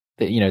UN.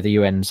 The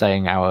UN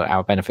saying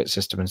our benefit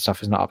system and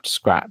stuff is not up to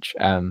scratch.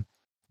 And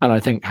I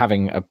think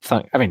having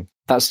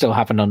that still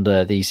happened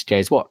under the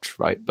ECJ's watch,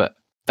 right? But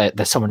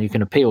there's someone you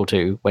can appeal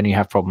to when you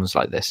have problems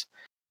like this,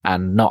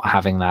 and not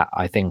having that,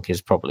 I think,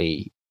 is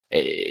probably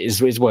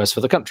is worse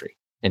for the country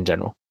in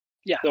general.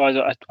 Yeah,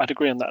 I'd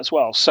agree on that as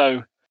well.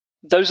 So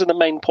those are the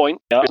main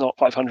points. It's not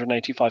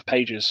 585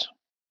 pages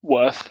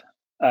worth.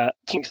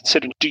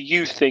 Do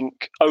you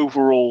think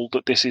overall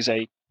that this is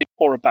a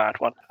or a bad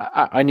one?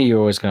 I knew you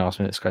were always going to ask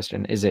me this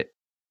question. Is it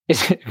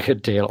a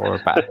good deal or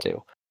a bad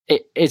deal?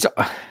 It's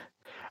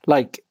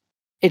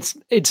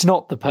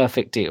not the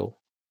perfect deal,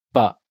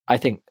 but I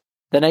think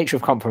the nature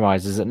of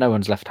compromise is that no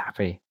one's left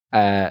happy.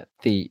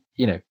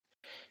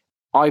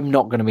 I'm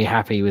not going to be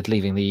happy with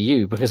leaving the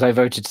EU because I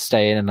voted to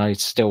stay in, and I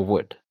still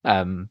would.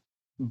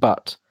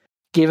 But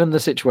given the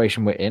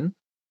situation we're in,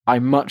 I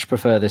much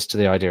prefer this to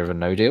the idea of a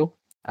no deal.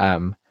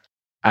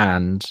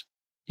 It's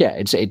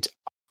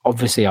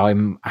obviously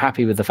I'm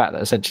happy with the fact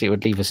that essentially it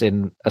would leave us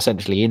in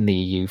the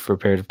EU for a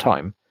period of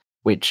time,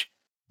 which,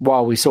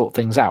 while we sort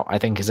things out, I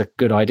think is a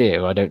good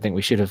idea. I don't think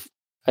we should have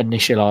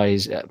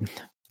initiated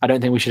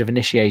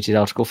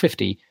Article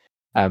 50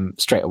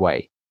 straight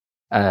away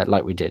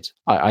like we did.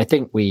 I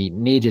think we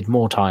needed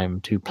more time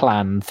to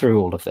plan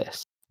through all of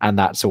this, and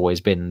that's always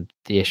been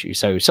the issue.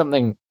 So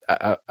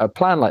a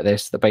plan like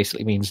this that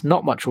basically means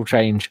not much will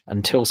change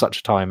until such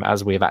a time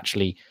as we have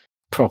actually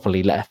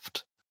properly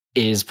left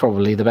is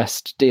probably the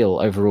best deal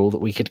overall that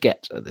we could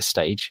get at this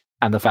stage.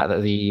 And the fact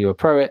that the EU are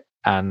pro it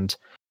and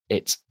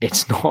it's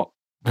not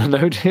the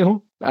no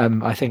deal,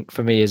 I think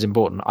for me is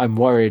important. I'm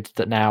worried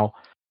that now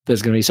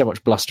there's going to be so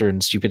much bluster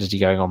and stupidity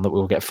going on that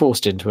we'll get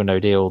forced into a no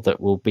deal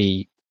that will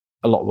be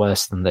a lot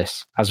worse than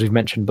this, as we've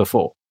mentioned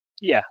before.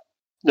 Yeah,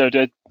 no,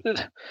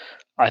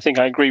 I think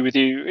I agree with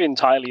you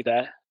entirely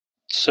there.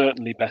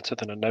 Certainly better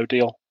than a no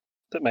deal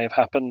that may have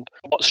happened.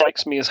 What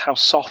strikes me is how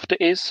soft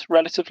it is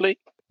relatively,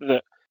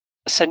 that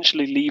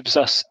essentially leaves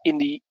us in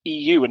the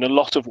EU in a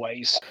lot of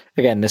ways.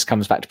 Again, this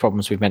comes back to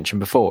problems we've mentioned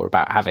before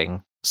about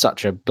having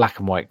such a black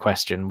and white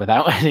question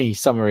without any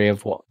summary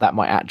of what that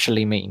might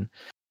actually mean.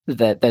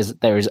 There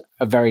is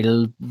a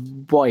very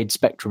wide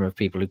spectrum of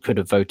people who could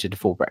have voted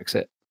for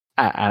Brexit.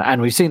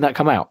 And we've seen that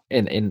come out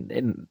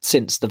in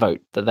since the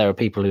vote, that there are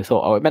people who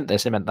thought, it meant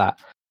this, it meant that.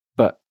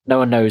 But no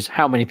one knows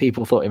how many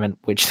people thought it meant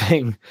which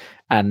thing.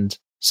 And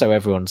so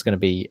everyone's going to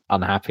be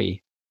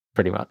unhappy,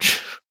 pretty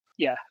much.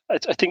 Yeah,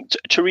 I think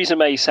Theresa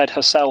May said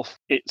herself,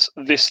 it's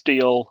this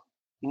deal,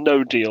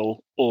 no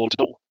deal, or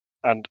deal.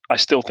 And I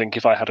still think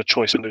if I had a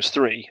choice in those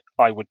three,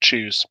 I would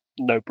choose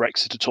no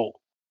Brexit at all.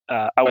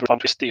 I would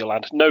want this deal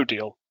and no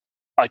deal.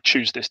 I'd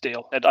choose this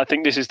deal. And I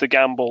think this is the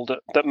gamble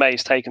that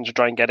May's taken to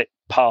try and get it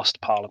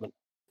past Parliament.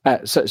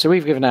 So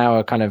we've given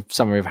our kind of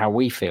summary of how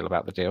we feel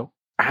about the deal.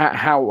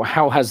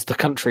 How has the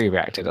country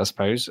reacted, I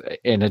suppose,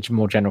 in a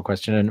more general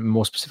question, and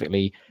more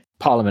specifically,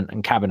 Parliament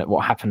and Cabinet,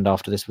 what happened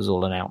after this was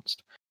all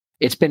announced?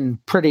 It's been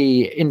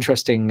pretty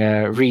interesting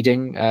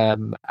reading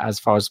as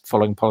far as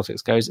following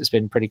politics goes. It's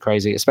been pretty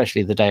crazy,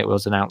 especially the day it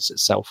was announced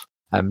itself.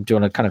 Do you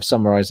want to kind of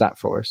summarise that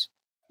for us?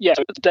 Yeah,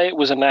 so the day it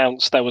was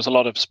announced, there was a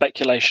lot of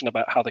speculation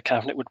about how the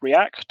Cabinet would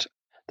react.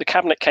 The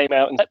Cabinet came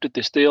out and accepted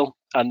this deal,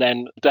 and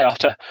then the day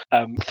after,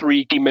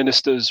 3 key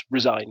ministers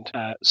resigned.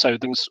 So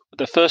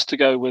the first to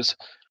go was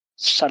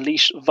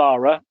Salish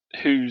Vara,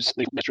 who's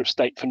the Minister of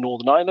State for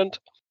Northern Ireland.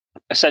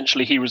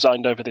 essentially he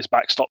resigned over this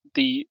backstop.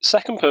 The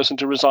second person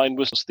to resign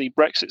was the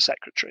Brexit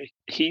secretary.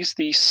 He's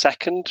the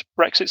second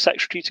Brexit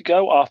secretary to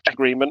go after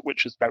agreement,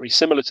 which is very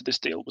similar to this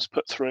deal, was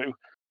put through.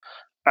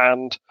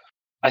 And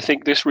I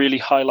think this really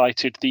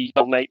highlighted the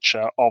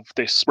nature of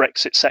this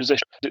Brexit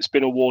position. It's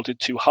been awarded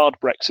to hard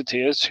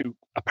Brexiteers who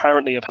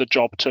apparently have the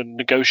job to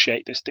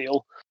negotiate this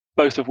deal,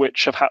 both of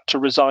which have had to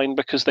resign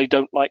because they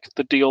don't like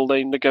the deal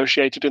they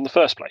negotiated in the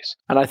first place.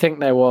 And I think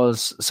there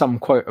was some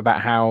quote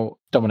about how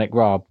Dominic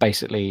Raab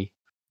basically,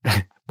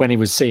 when he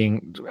was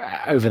seeing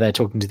over there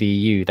talking to the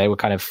EU, they were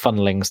kind of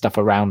funneling stuff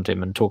around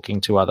him and talking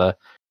to other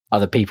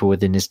people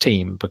within his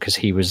team because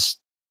he was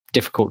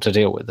difficult to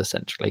deal with,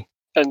 essentially.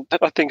 And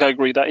I think I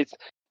agree that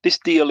this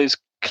deal is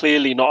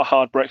clearly not a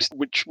hard Brexit,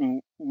 which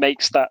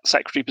makes that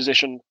secretary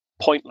position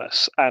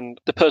pointless. And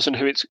the person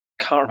who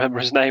can't remember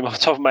his name off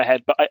the top of my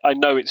head, but I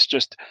know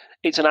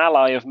it's an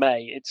ally of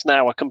May. It's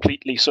now a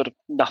completely sort of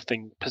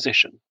nothing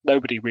position.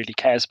 Nobody really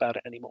cares about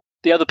it anymore.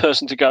 The other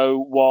person to go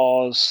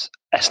was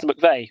Esther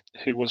McVey,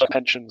 who was a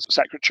pensions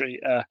secretary.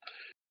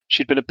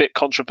 She'd been a bit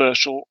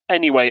controversial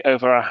anyway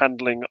over her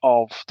handling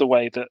of the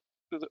way that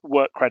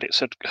work credits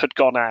had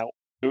gone out.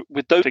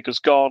 With those figures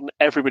gone,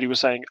 everybody was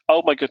saying,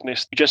 oh my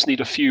goodness, you just need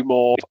a few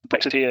more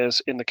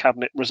Brexiteers in the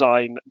cabinet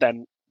resign,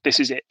 then this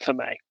is it for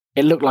May.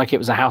 It looked like it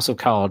was a house of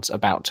cards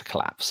about to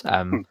collapse.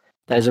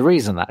 There's a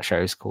reason that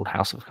show is called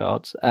House of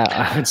Cards,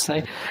 I would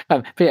say.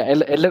 But yeah,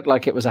 it looked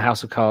like it was a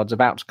house of cards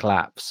about to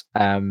collapse.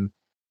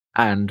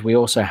 And we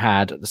also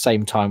had, at the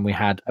same time, it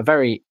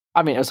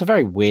was a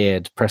very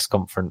weird press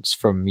conference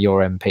from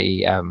your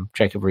MP,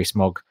 Jacob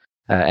Rees-Mogg,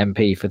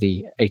 MP for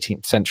the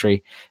 18th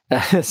century,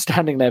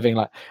 standing there being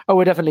like, oh,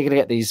 we're definitely going to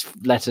get these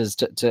letters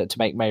to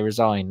make May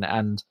resign.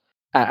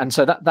 And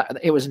so that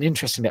it was an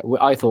interesting,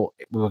 I thought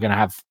we were going to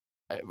have,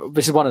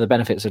 this is one of the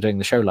benefits of doing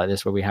the show like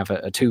this, where we have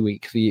a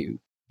 2-week view.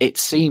 It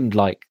seemed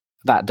like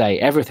that day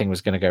everything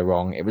was going to go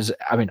wrong. It was,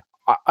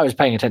 I was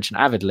paying attention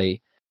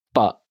avidly,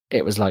 but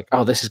it was like,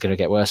 oh, this is going to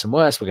get worse and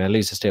worse. We're going to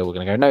lose this deal. We're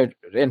going to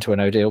go into a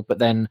no deal. But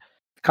then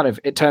kind of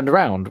it turned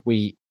around.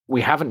 We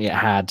haven't yet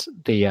had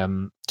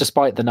the,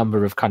 despite the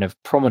number of kind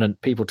of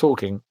prominent people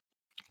talking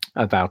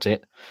about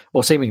it,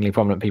 or seemingly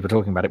prominent people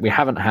talking about it, we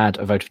haven't had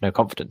a vote of no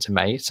confidence in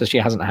May. So she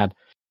hasn't had,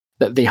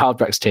 the hard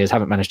Brexiteers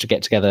haven't managed to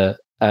get together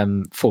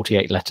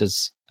 48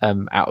 letters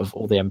out of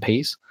all the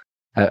MPs.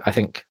 I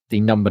think the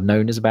number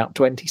known is about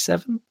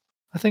 27,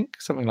 I think,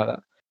 something like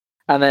that.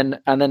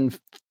 And then,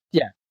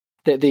 yeah,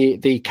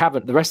 the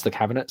cabinet, the rest of the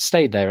cabinet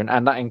stayed there,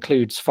 and that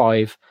includes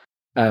 5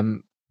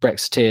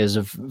 Brexiteers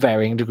of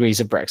varying degrees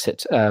of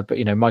Brexit.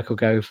 But Michael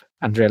Gove,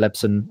 Andrea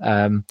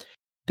Leibson,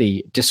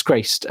 the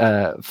disgraced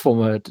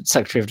former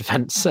Secretary of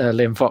Defence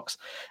Liam Fox,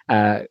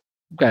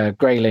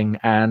 Grayling,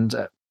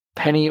 and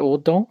Penny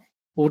Audon.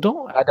 I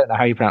don't know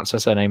how you pronounce her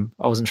surname.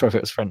 I wasn't sure if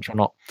it was French or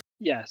not.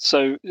 Yeah,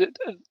 so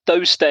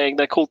those staying,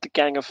 they're called the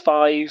Gang of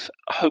 5,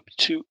 hope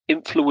to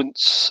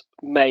influence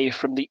May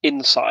from the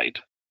inside.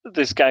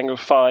 This Gang of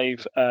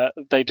 5,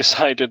 they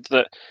decided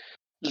that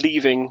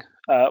leaving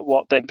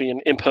what there'd be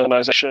an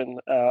impernisation,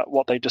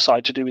 what they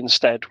decided to do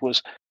instead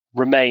was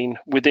remain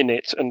within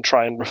it and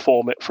try and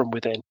reform it from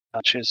within,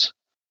 which is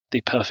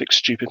the perfect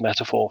stupid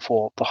metaphor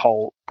for the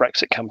whole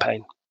Brexit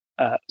campaign.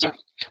 So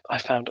I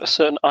found a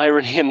certain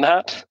irony in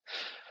that.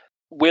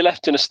 We're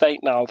left in a state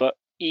now that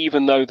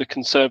even though the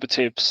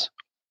Conservatives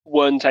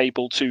weren't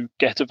able to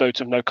get a vote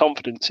of no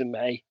confidence in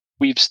May,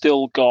 we've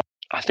still got,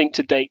 I think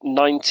to date,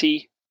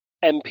 90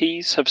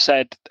 MPs have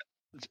said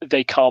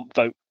they can't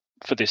vote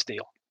for this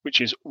deal,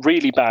 which is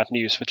really bad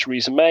news for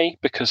Theresa May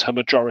because her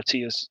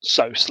majority is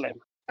so slim.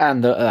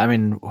 And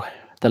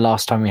the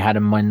last time we had a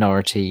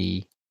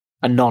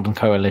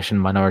non-coalition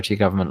minority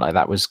government like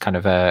that was kind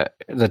of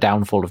the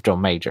downfall of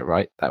John Major,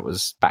 right? That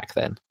was back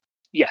then.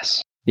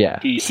 Yes. Yeah.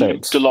 He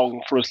looked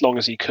along for as long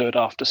as he could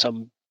after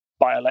some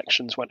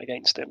by-elections went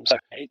against him. So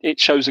it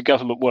shows a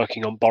government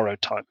working on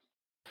borrowed time.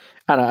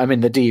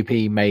 And the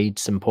DUP made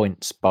some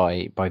points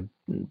by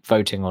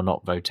voting or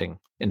not voting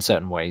in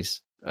certain ways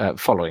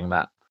following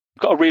that.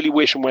 We've got a really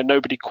weird one where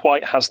nobody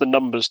quite has the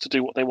numbers to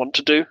do what they want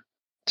to do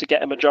to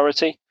get a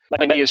majority.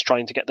 May is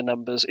trying to get the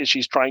numbers.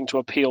 She's trying to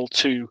appeal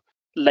to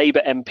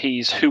Labour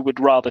MPs who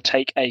would rather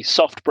take a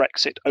soft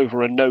Brexit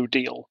over a no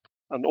deal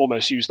and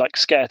almost use like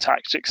scare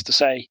tactics to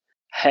say,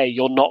 hey,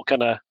 I'm not going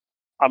to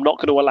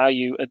allow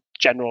you a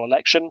general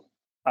election.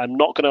 I'm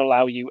not going to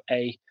allow you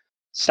a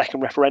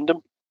second referendum.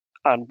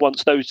 And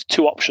once those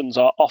 2 options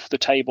are off the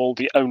table,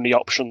 the only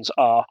options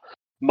are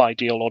my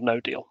deal or no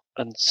deal.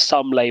 And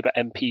some Labour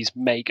MPs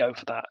may go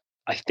for that.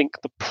 I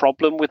think the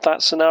problem with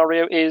that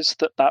scenario is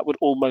that would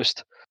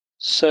almost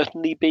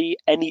certainly be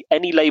any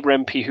Labour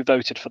MP who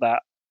voted for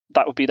that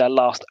would be their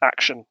last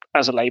action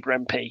as a Labour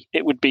MP.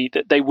 It would be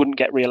that they wouldn't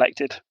get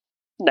re-elected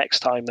next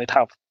time. They'd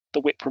have the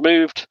whip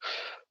removed,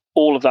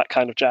 all of that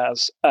kind of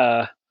jazz.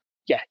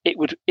 It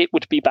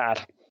would be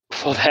bad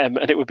for them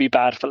and it would be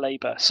bad for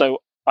Labour. So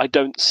I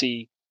don't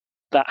see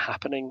that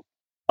happening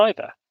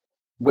either.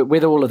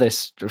 With all of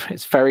this,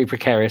 it's very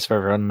precarious for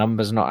everyone.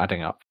 Numbers not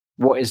adding up.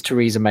 what is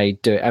Theresa May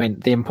doing? I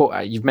mean,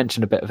 you've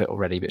mentioned a bit of it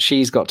already, but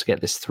she's got to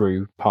get this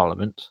through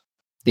Parliament.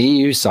 The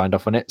EU signed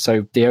off on it,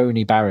 so the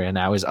only barrier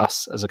now is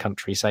us as a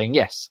country saying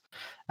yes.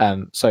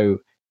 So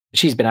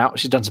she's been out,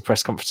 she's done some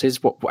press conferences.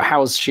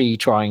 How's she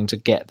trying to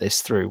get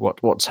this through?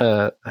 What's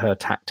her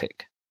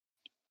tactic?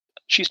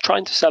 She's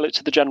trying to sell it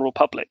to the general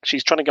public.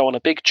 She's trying to go on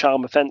a big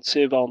charm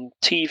offensive on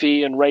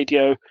TV and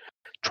radio,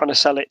 trying to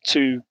sell it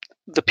to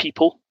the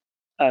people.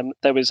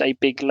 There was a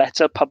big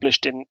letter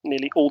published in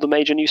nearly all the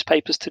major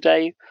newspapers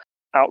today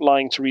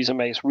outlining Theresa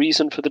May's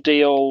reason for the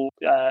deal,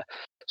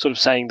 sort of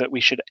saying that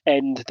we should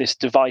end this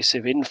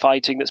divisive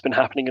infighting that's been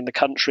happening in the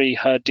country.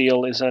 Her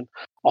deal is an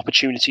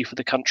opportunity for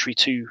the country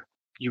to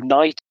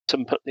unite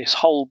and put this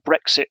whole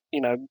Brexit,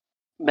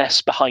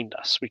 mess behind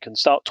us. We can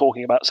start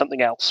talking about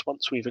something else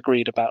once we've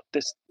agreed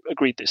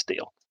this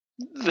deal.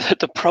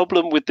 The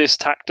problem with this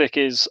tactic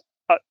is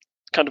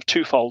kind of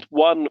twofold.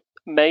 One,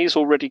 May's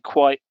already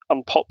quite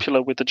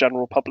unpopular with the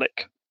general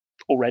public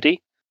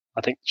already.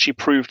 I think she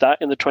proved that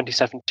in the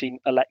 2017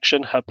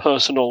 election. Her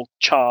personal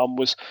charm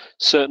was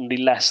certainly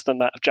less than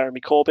that of Jeremy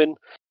Corbyn,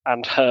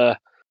 and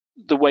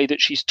the way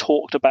that she's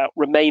talked about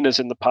Remainers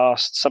in the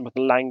past, some of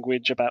the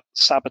language about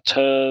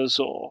saboteurs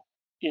or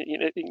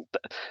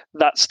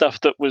that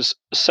stuff that was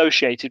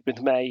associated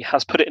with May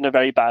has put it in a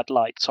very bad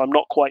light. So I'm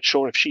not quite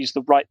sure if she's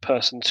the right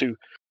person to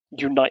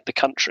unite the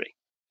country.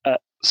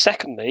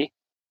 Secondly,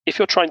 if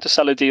you're trying to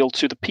sell a deal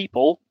to the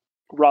people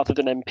rather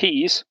than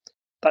MPs,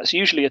 that's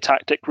usually a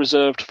tactic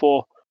reserved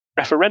for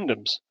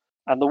referendums.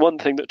 And the one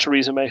thing that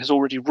Theresa May has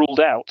already ruled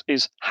out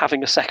is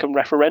having a second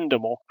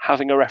referendum or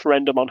having a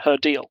referendum on her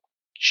deal.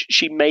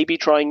 She may be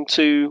trying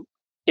to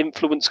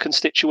influence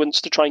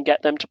constituents to try and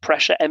get them to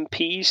pressure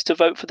MPs to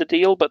vote for the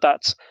deal, but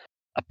that's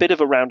a bit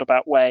of a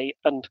roundabout way.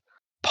 And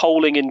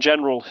polling in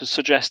general has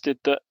suggested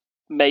that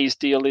May's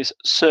deal is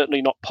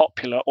certainly not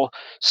popular, or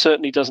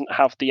certainly doesn't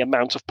have the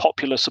amount of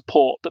popular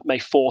support that may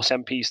force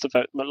MPs to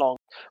vote them along.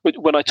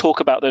 When I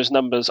talk about those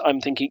numbers, I'm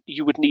thinking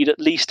you would need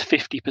at least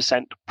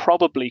 50%,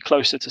 probably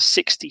closer to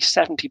 60,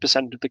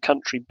 70% of the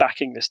country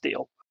backing this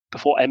deal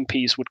before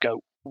MPs would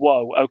go,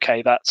 whoa,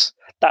 okay, that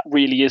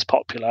really is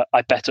popular.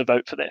 I better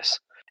vote for this.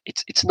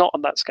 It's not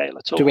on that scale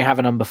at all. Do we have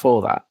a number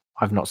for that?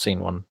 I've not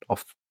seen one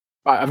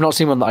I've not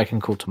seen one that I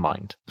can call to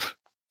mind.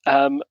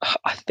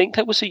 I think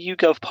there was a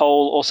YouGov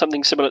poll or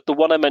something similar. The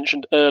one I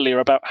mentioned earlier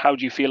about how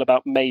do you feel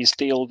about May's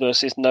deal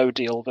versus no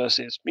deal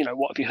versus,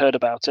 what have you heard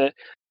about it?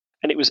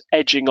 And it was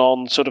edging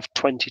on sort of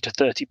 20 to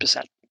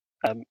 30%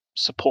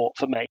 support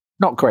for May.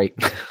 Not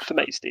great. For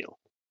May's deal.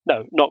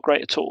 No, not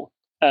great at all.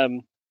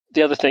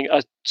 The other thing,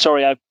 I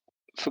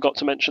forgot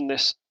to mention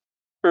this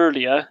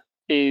earlier,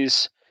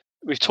 is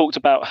we've talked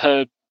about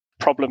her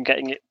problem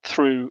getting it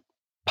through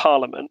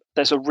Parliament.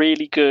 There's a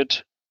really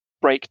good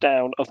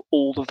breakdown of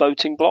all the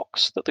voting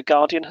blocks that The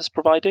Guardian has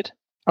provided.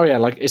 Oh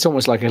yeah, it's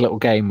almost like a little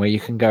game where you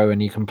can go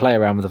and you can play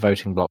around with the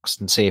voting blocks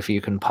and see if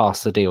you can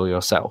pass the deal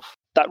yourself.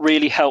 That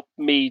really helped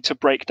me to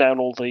break down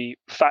all the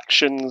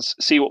factions,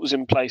 see what was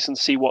in place, and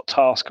see what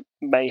task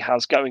May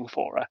has going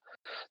for her.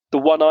 The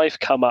one I've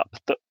come up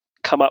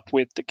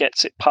with that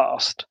gets it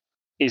passed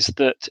is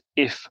that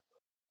if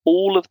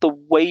all of the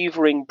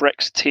wavering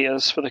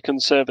Brexiteers for the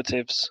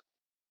Conservatives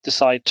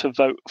decide to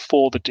vote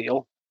for the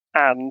deal,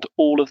 and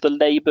all of the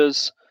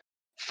Labours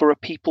for a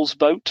people's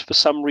vote for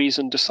some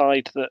reason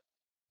decide that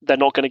they're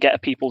not going to get a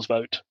people's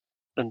vote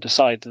and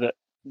decide that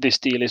this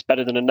deal is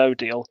better than a no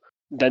deal,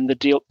 then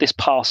this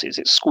passes.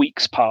 It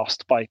squeaks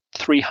past by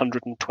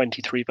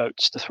 323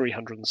 votes to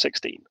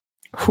 316.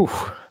 Whew,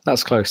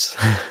 that's close.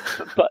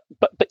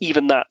 but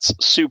even that's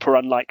super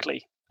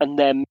unlikely. And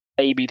then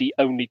maybe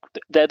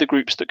they're the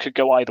groups that could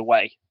go either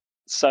way.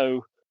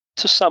 So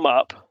to sum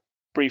up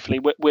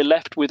briefly, we're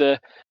left with a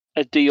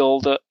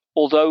deal that,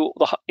 although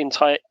the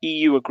entire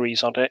EU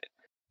agrees on it,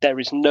 there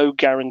is no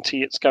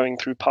guarantee it's going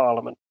through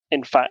Parliament.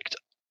 In fact,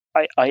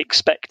 I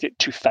expect it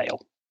to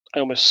fail. I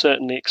almost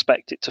certainly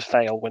expect it to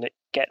fail when it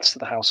gets to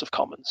the House of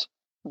Commons.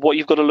 What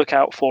you've got to look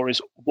out for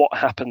is what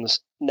happens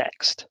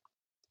next.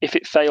 If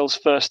it fails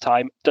first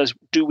time,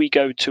 do we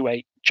go to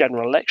a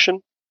general election?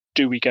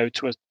 Do we go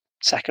to a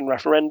second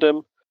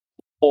referendum?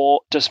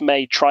 Or does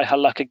May try her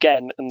luck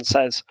again and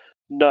says,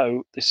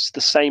 no, this is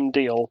the same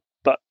deal,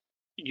 but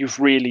you've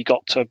really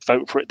got to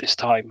vote for it this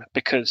time,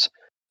 because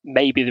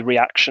maybe the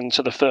reaction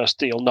to the first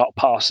deal not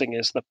passing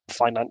is the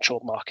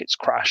financial markets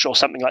crash or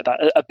something like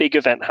that. A big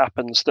event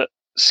happens that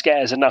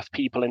scares enough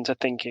people into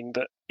thinking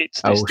that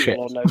it's this deal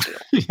or no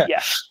deal.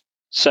 Yeah.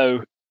 So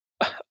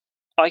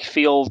I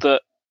feel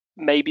that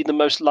maybe the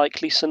most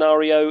likely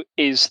scenario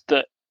is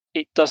that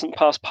it doesn't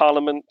pass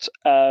Parliament,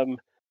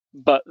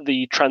 but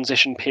the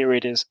transition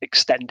period is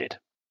extended.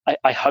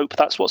 I hope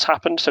that's what's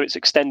happened. So it's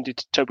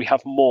extended so we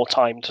have more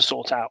time to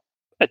sort out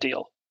a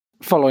deal.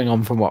 Following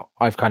on from what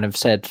I've kind of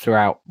said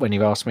throughout when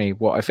you've asked me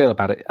what I feel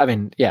about it, I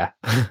mean, yeah,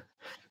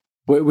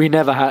 we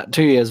never had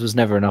 2 years was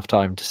never enough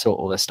time to sort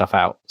all this stuff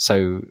out.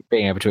 So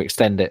being able to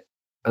extend it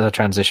as a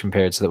transition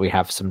period so that we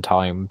have some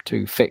time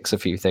to fix a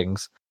few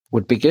things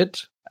would be good.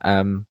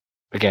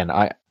 Again,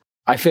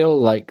 I feel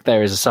like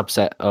there is a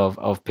subset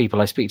of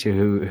people I speak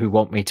to who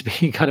want me to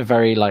be kind of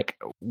very like,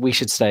 we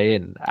should stay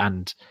in.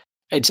 And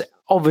it's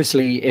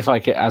obviously, if I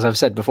could, as I've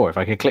said before, if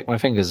I could click my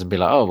fingers and be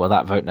like, oh, well,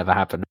 that vote never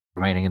happened,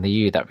 remaining in the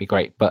EU, that'd be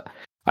great. But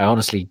I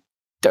honestly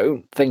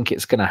don't think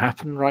it's going to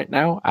happen right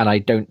now. And I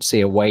don't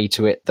see a way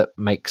to it that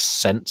makes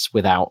sense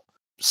without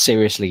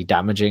seriously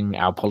damaging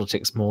our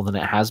politics more than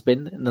it has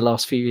been in the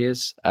last few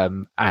years.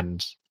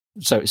 And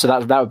so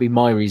that would be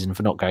my reason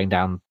for not going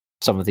down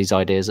some of these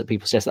ideas that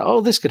people suggest that,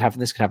 oh, this could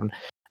happen.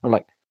 I'm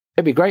like,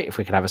 it'd be great if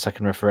we could have a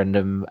second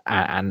referendum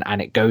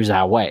and it goes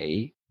our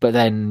way, but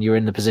then you're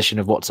in the position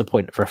of what's the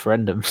point of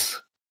referendums?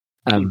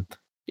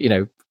 You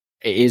know,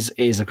 it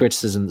is a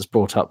criticism that's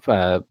brought up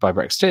by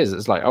Brexiteers.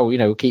 It's like, oh, you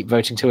know, keep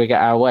voting till we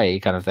get our way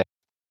kind of thing.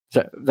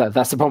 So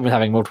that's the problem with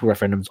having multiple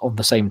referendums on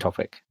the same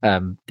topic.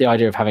 The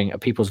idea of having a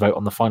people's vote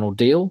on the final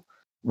deal,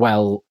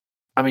 well,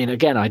 I mean,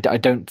 again, I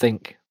don't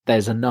think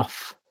there's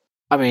enough.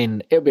 I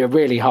mean, it'll be a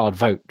really hard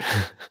vote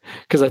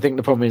because I think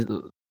the problem is,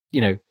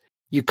 you know,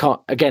 you can't,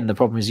 again, the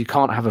problem is you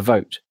can't have a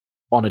vote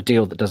on a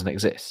deal that doesn't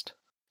exist.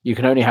 You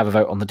can only have a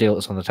vote on the deal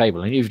that's on the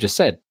table. And you've just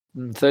said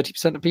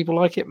 30% of people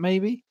like it,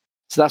 maybe.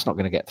 So that's not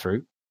going to get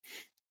through.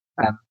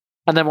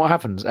 And then what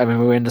happens? I mean,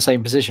 we're in the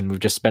same position. We've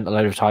just spent a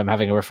load of time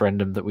having a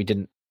referendum that we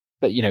didn't,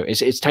 but, you know,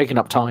 it's taken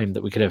up time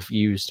that we could have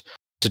used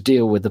to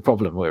deal with the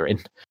problem we're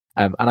in.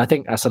 And I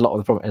think that's a lot of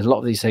the problem. A lot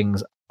of these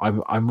things,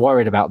 I'm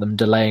worried about them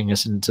delaying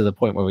us into the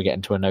point where we get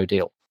into a no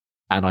deal.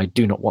 And I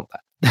do not want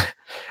that.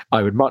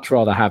 I would much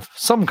rather have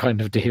some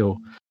kind of deal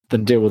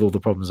than deal with all the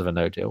problems of a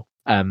no deal.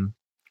 And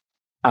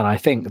I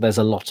think there's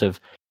a lot of,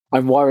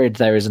 I'm worried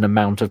there is an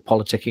amount of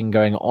politicking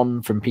going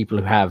on from people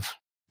who have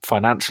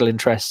financial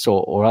interests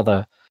or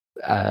other,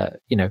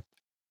 you know,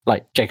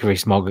 like Jacob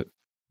Rees-Mogg,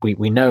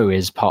 we know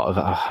is part of,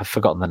 I've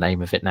forgotten the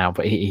name of it now,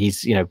 but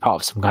he's, you know,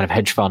 part of some kind of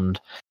hedge fund.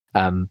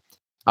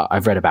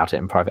 I've read about it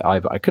in private eye,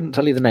 but I couldn't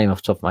tell you the name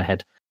off the top of my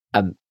head.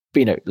 But,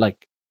 you know,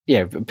 like,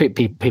 yeah,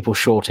 people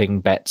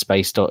shorting bets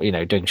based on, you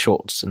know, doing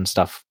shorts and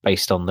stuff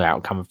based on the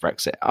outcome of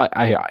Brexit.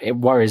 It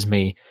worries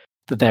me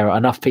that there are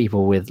enough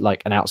people with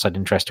like an outside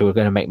interest who are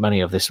going to make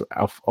money of this,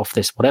 off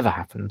this, whatever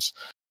happens,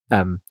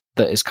 that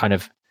is kind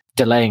of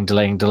delaying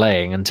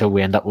until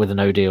we end up with a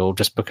no deal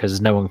just because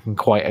no one can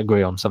quite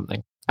agree on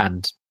something.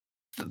 And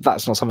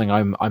that's not something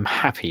I'm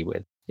happy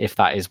with if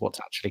that is what's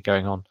actually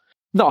going on.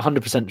 Not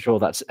 100% sure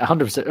that's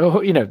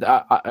 100%. You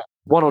know,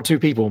 one or two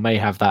people may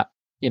have that,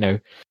 you know,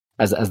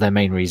 as their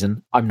main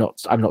reason. I'm not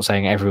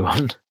saying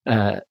everyone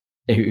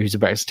who's a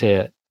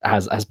Brexiteer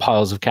has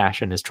piles of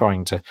cash and is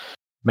trying to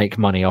make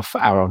money off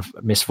our own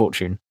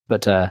misfortune.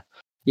 But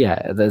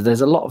yeah,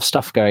 there's a lot of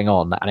stuff going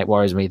on, and it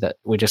worries me that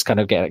we just kind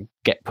of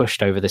get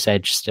pushed over this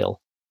edge still,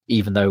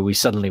 even though we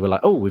suddenly were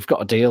like, oh, we've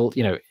got a deal.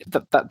 You know,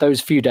 that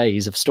those few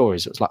days of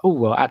stories, it was like, oh,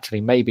 well,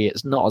 actually, maybe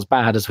it's not as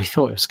bad as we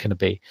thought it was going to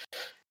be.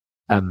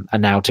 And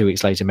now 2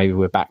 weeks later, maybe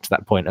we're back to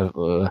that point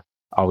of,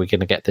 are we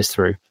going to get this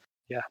through?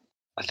 Yeah,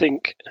 I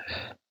think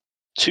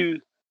to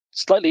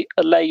slightly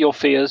allay your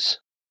fears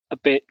a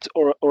bit,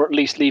 or at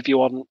least leave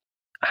you on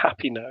a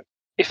happy note,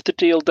 if the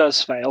deal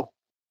does fail,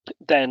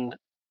 then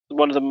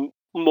one of the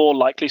more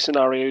likely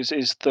scenarios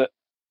is that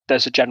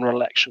there's a general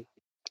election,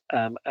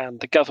 and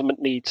the government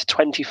needs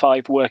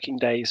 25 working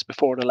days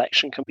before an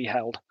election can be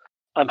held.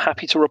 I'm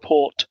happy to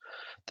report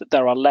that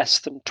there are less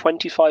than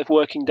 25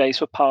 working days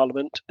for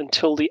Parliament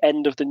until the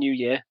end of the new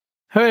year.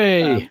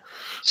 Hey!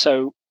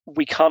 So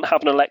we can't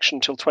have an election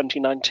until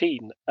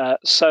 2019.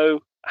 So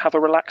have a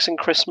relaxing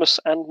Christmas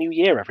and New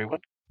Year,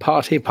 everyone.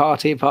 Party.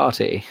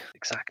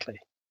 Exactly.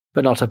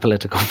 But not a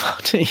political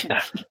party.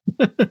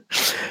 No.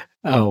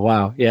 Oh,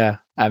 wow. Yeah.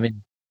 I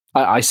mean,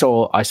 I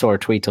saw a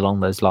tweet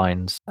along those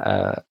lines.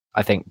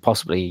 I think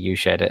possibly you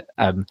shared it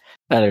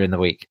earlier in the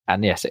week.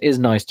 And yes, it is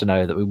nice to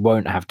know that we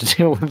won't have to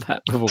deal with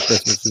that before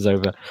Christmas is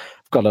over.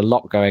 We've got a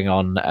lot going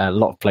on, a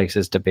lot of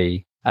places to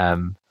be,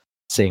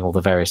 seeing all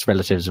the various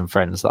relatives and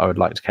friends that I would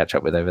like to catch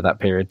up with over that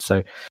period.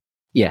 So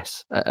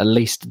yes, at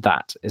least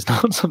that is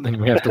not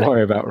something we have to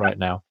worry about right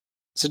now.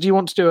 So do you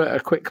want to do a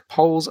quick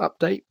polls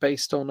update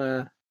based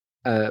on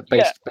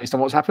based on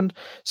what's happened?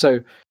 So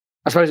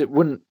I suppose it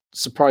wouldn't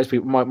surprise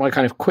people. My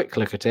kind of quick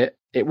look at it,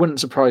 it wouldn't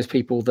surprise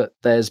people that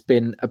there's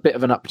been a bit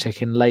of an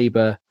uptick in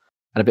Labour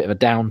and a bit of a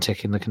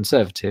downtick in the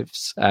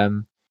Conservatives.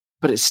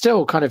 But it's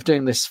still kind of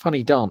doing this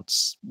funny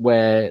dance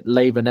where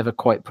Labour never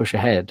quite push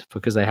ahead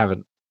because they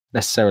haven't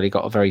necessarily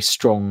got a very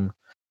strong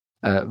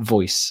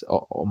voice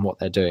on what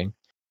they're doing.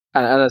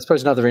 And I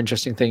suppose another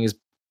interesting thing is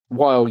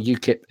while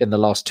UKIP in the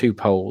last two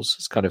polls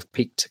has kind of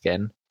peaked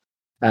again,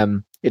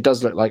 it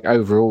does look like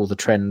overall the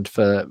trend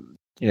for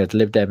the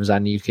Lib Dems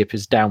and UKIP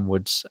is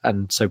downwards,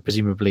 and so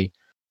presumably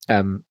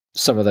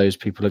some of those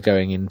people are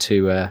going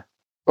into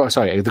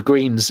the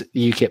Greens,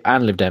 UKIP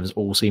and Lib Dems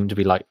all seem to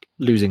be like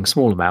losing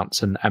small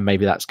amounts, and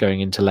maybe that's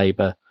going into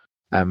Labour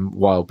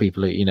while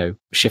people are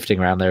shifting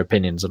around their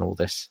opinions and all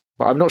this.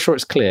 But I'm not sure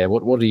it's clear.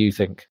 What do you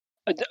think?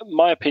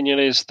 My opinion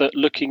is that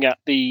looking at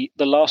the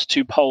last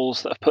two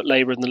polls that have put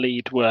Labour in the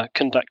lead were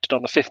conducted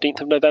on the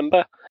 15th of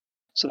November.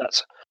 So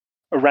that's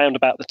around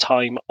about the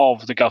time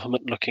of the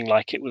government looking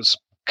like it was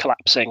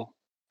collapsing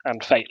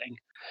and failing.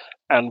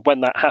 And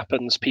when that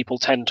happens, people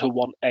tend to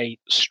want a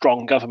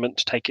strong government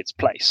to take its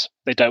place.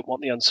 They don't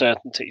want the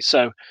uncertainty.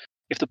 So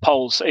if the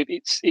polls,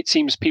 it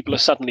seems people are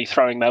suddenly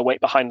throwing their weight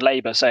behind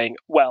Labour, saying,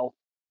 well,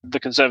 the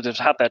Conservatives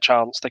had their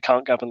chance, they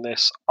can't govern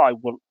this, I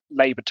want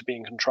Labour to be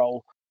in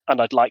control,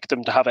 and I'd like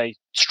them to have a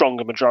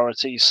stronger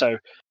majority. So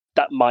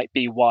that might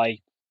be why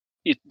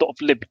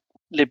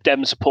Lib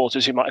Dem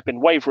supporters who might have been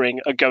wavering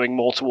are going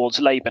more towards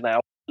Labour now.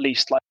 At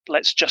least, like,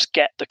 let's just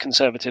get the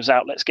Conservatives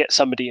out, let's get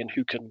somebody in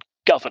who can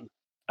govern.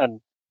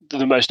 And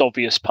the most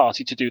obvious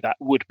party to do that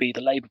would be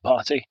the Labour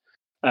Party.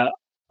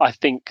 I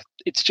think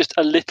it's just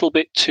a little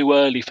bit too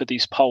early for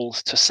these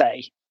polls to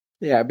say.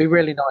 Yeah, it'd be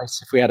really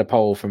nice if we had a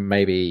poll from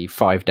maybe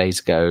 5 days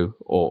ago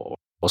or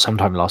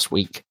sometime last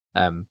week.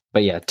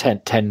 But yeah,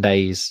 10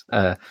 days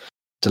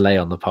delay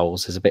on the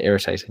polls is a bit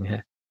irritating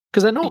here,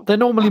 because they're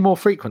normally more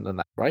frequent than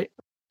that, right?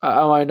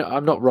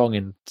 I'm not wrong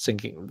in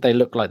thinking they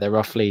look like they're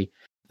roughly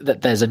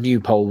that there's a new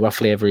poll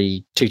roughly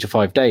every 2 to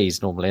 5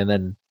 days normally, and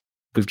then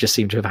we've just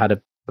seemed to have had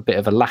a bit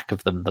of a lack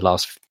of them the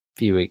last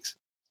few weeks.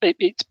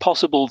 It's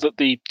possible that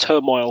the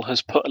turmoil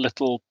has put a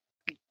little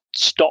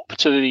stop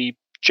to the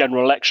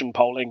general election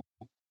polling,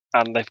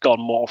 and they've gone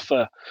more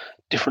for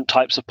different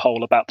types of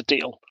poll about the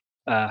deal.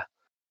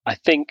 I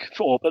think,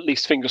 or at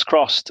least fingers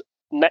crossed,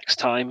 next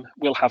time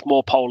we'll have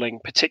more polling,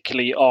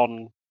 particularly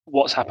on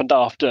what's happened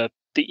after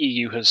the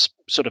EU has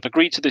sort of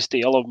agreed to this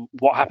deal and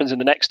what happens in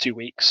the next 2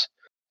 weeks.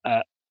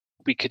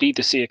 We could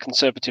either see a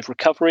Conservative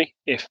recovery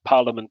if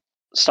Parliament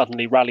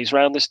suddenly rallies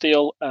around this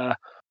deal,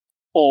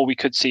 or we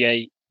could see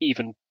a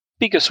even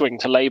bigger swing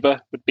to Labour,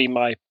 would be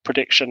my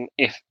prediction,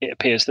 if it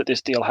appears that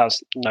this deal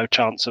has no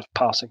chance of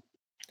passing.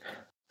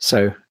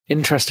 So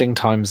interesting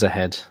times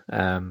ahead.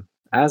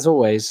 As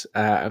always,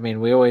 I mean,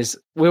 we always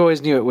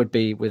knew it would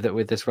be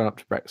with this run up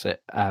to Brexit.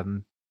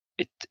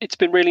 It's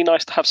been really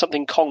nice to have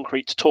something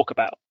concrete to talk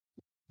about.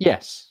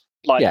 Yes,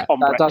 on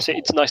Brexit,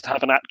 it's nice to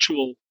have an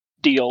actual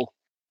deal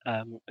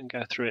and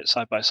go through it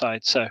side by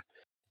side. So,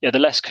 yeah, the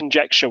less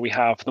conjecture we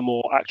have, the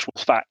more actual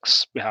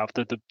facts we have,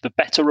 the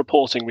better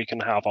reporting we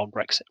can have on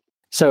Brexit.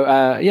 So,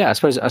 I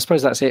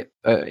suppose that's it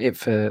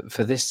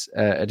for this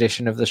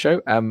edition of the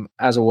show.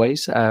 As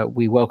always,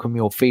 we welcome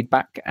your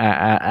feedback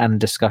and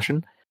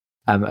discussion.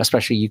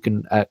 Especially, you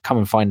can come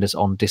and find us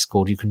on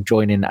Discord. You can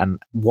join in,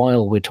 and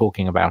while we're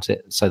talking about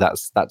it, so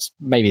that's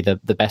maybe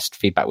the best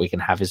feedback we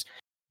can have is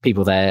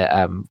people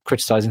there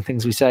criticizing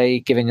things we say,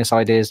 giving us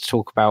ideas to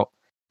talk about.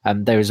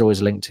 There is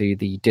always a link to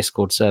the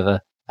Discord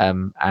server,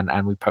 and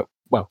we put,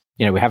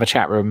 we have a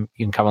chat room.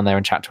 You can come on there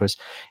and chat to us.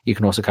 You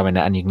can also come in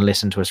and you can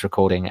listen to us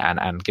recording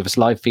and give us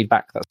live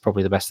feedback. That's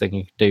probably the best thing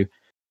you can do.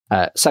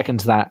 Second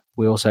to that,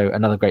 we also,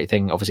 another great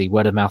thing, obviously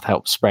word of mouth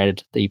helps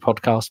spread the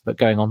podcast, but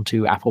going on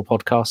to Apple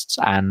Podcasts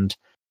and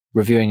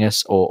reviewing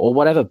us or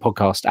whatever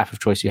podcast app of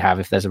choice you have,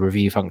 if there's a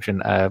review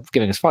function,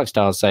 giving us 5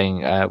 stars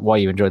saying why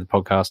you enjoyed the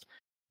podcast,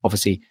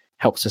 obviously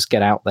helps us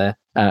get out there,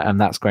 and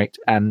that's great.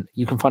 And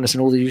you can find us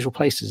in all the usual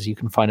places. You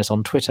can find us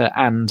on Twitter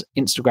and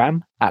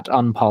Instagram at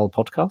Unparl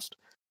Podcast.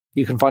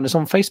 You can find us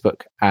on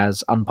Facebook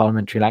as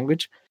Unparliamentary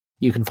Language.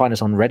 You can find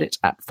us on Reddit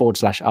at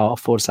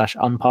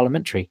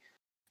 /r/unparliamentary.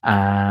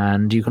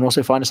 And you can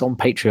also find us on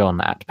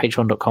Patreon at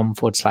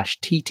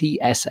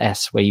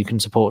patreon.com/TTSS, where you can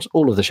support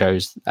all of the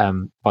shows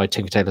by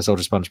Tinker Tailor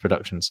Soldier Sponge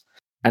Productions.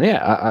 And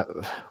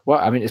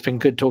it's been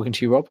good talking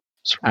to you, Rob.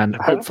 And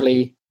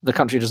hopefully the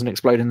country doesn't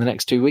explode in the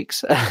next 2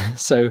 weeks.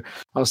 So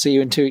I'll see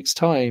you in 2 weeks'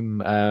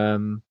 time.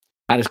 And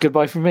it's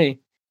goodbye from me.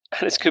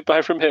 And it's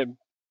goodbye from him.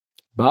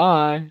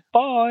 Bye.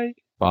 Bye.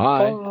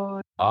 Bye.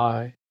 Bye.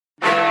 Bye.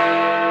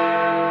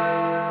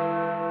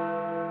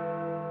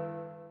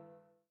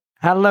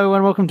 Hello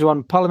and welcome to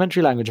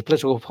Unparliamentary Language, a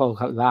political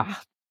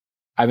podcast.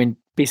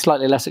 Be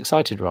slightly less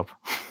excited, Rob.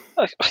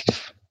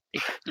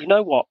 You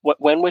know what?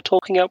 When we're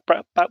talking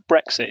about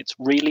Brexit, it's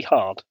really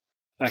hard.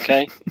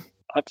 Okay?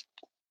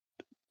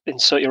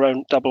 Insert your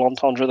own double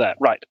entendre there.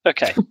 Right,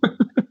 okay.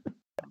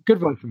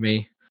 Goodbye from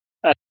me.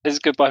 It's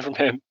goodbye from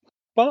him.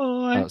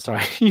 Bye. Oh,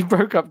 sorry. You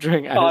broke up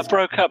during... I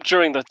broke up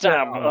during the...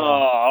 Damn. Oh,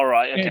 all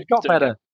right. Okay. It got better.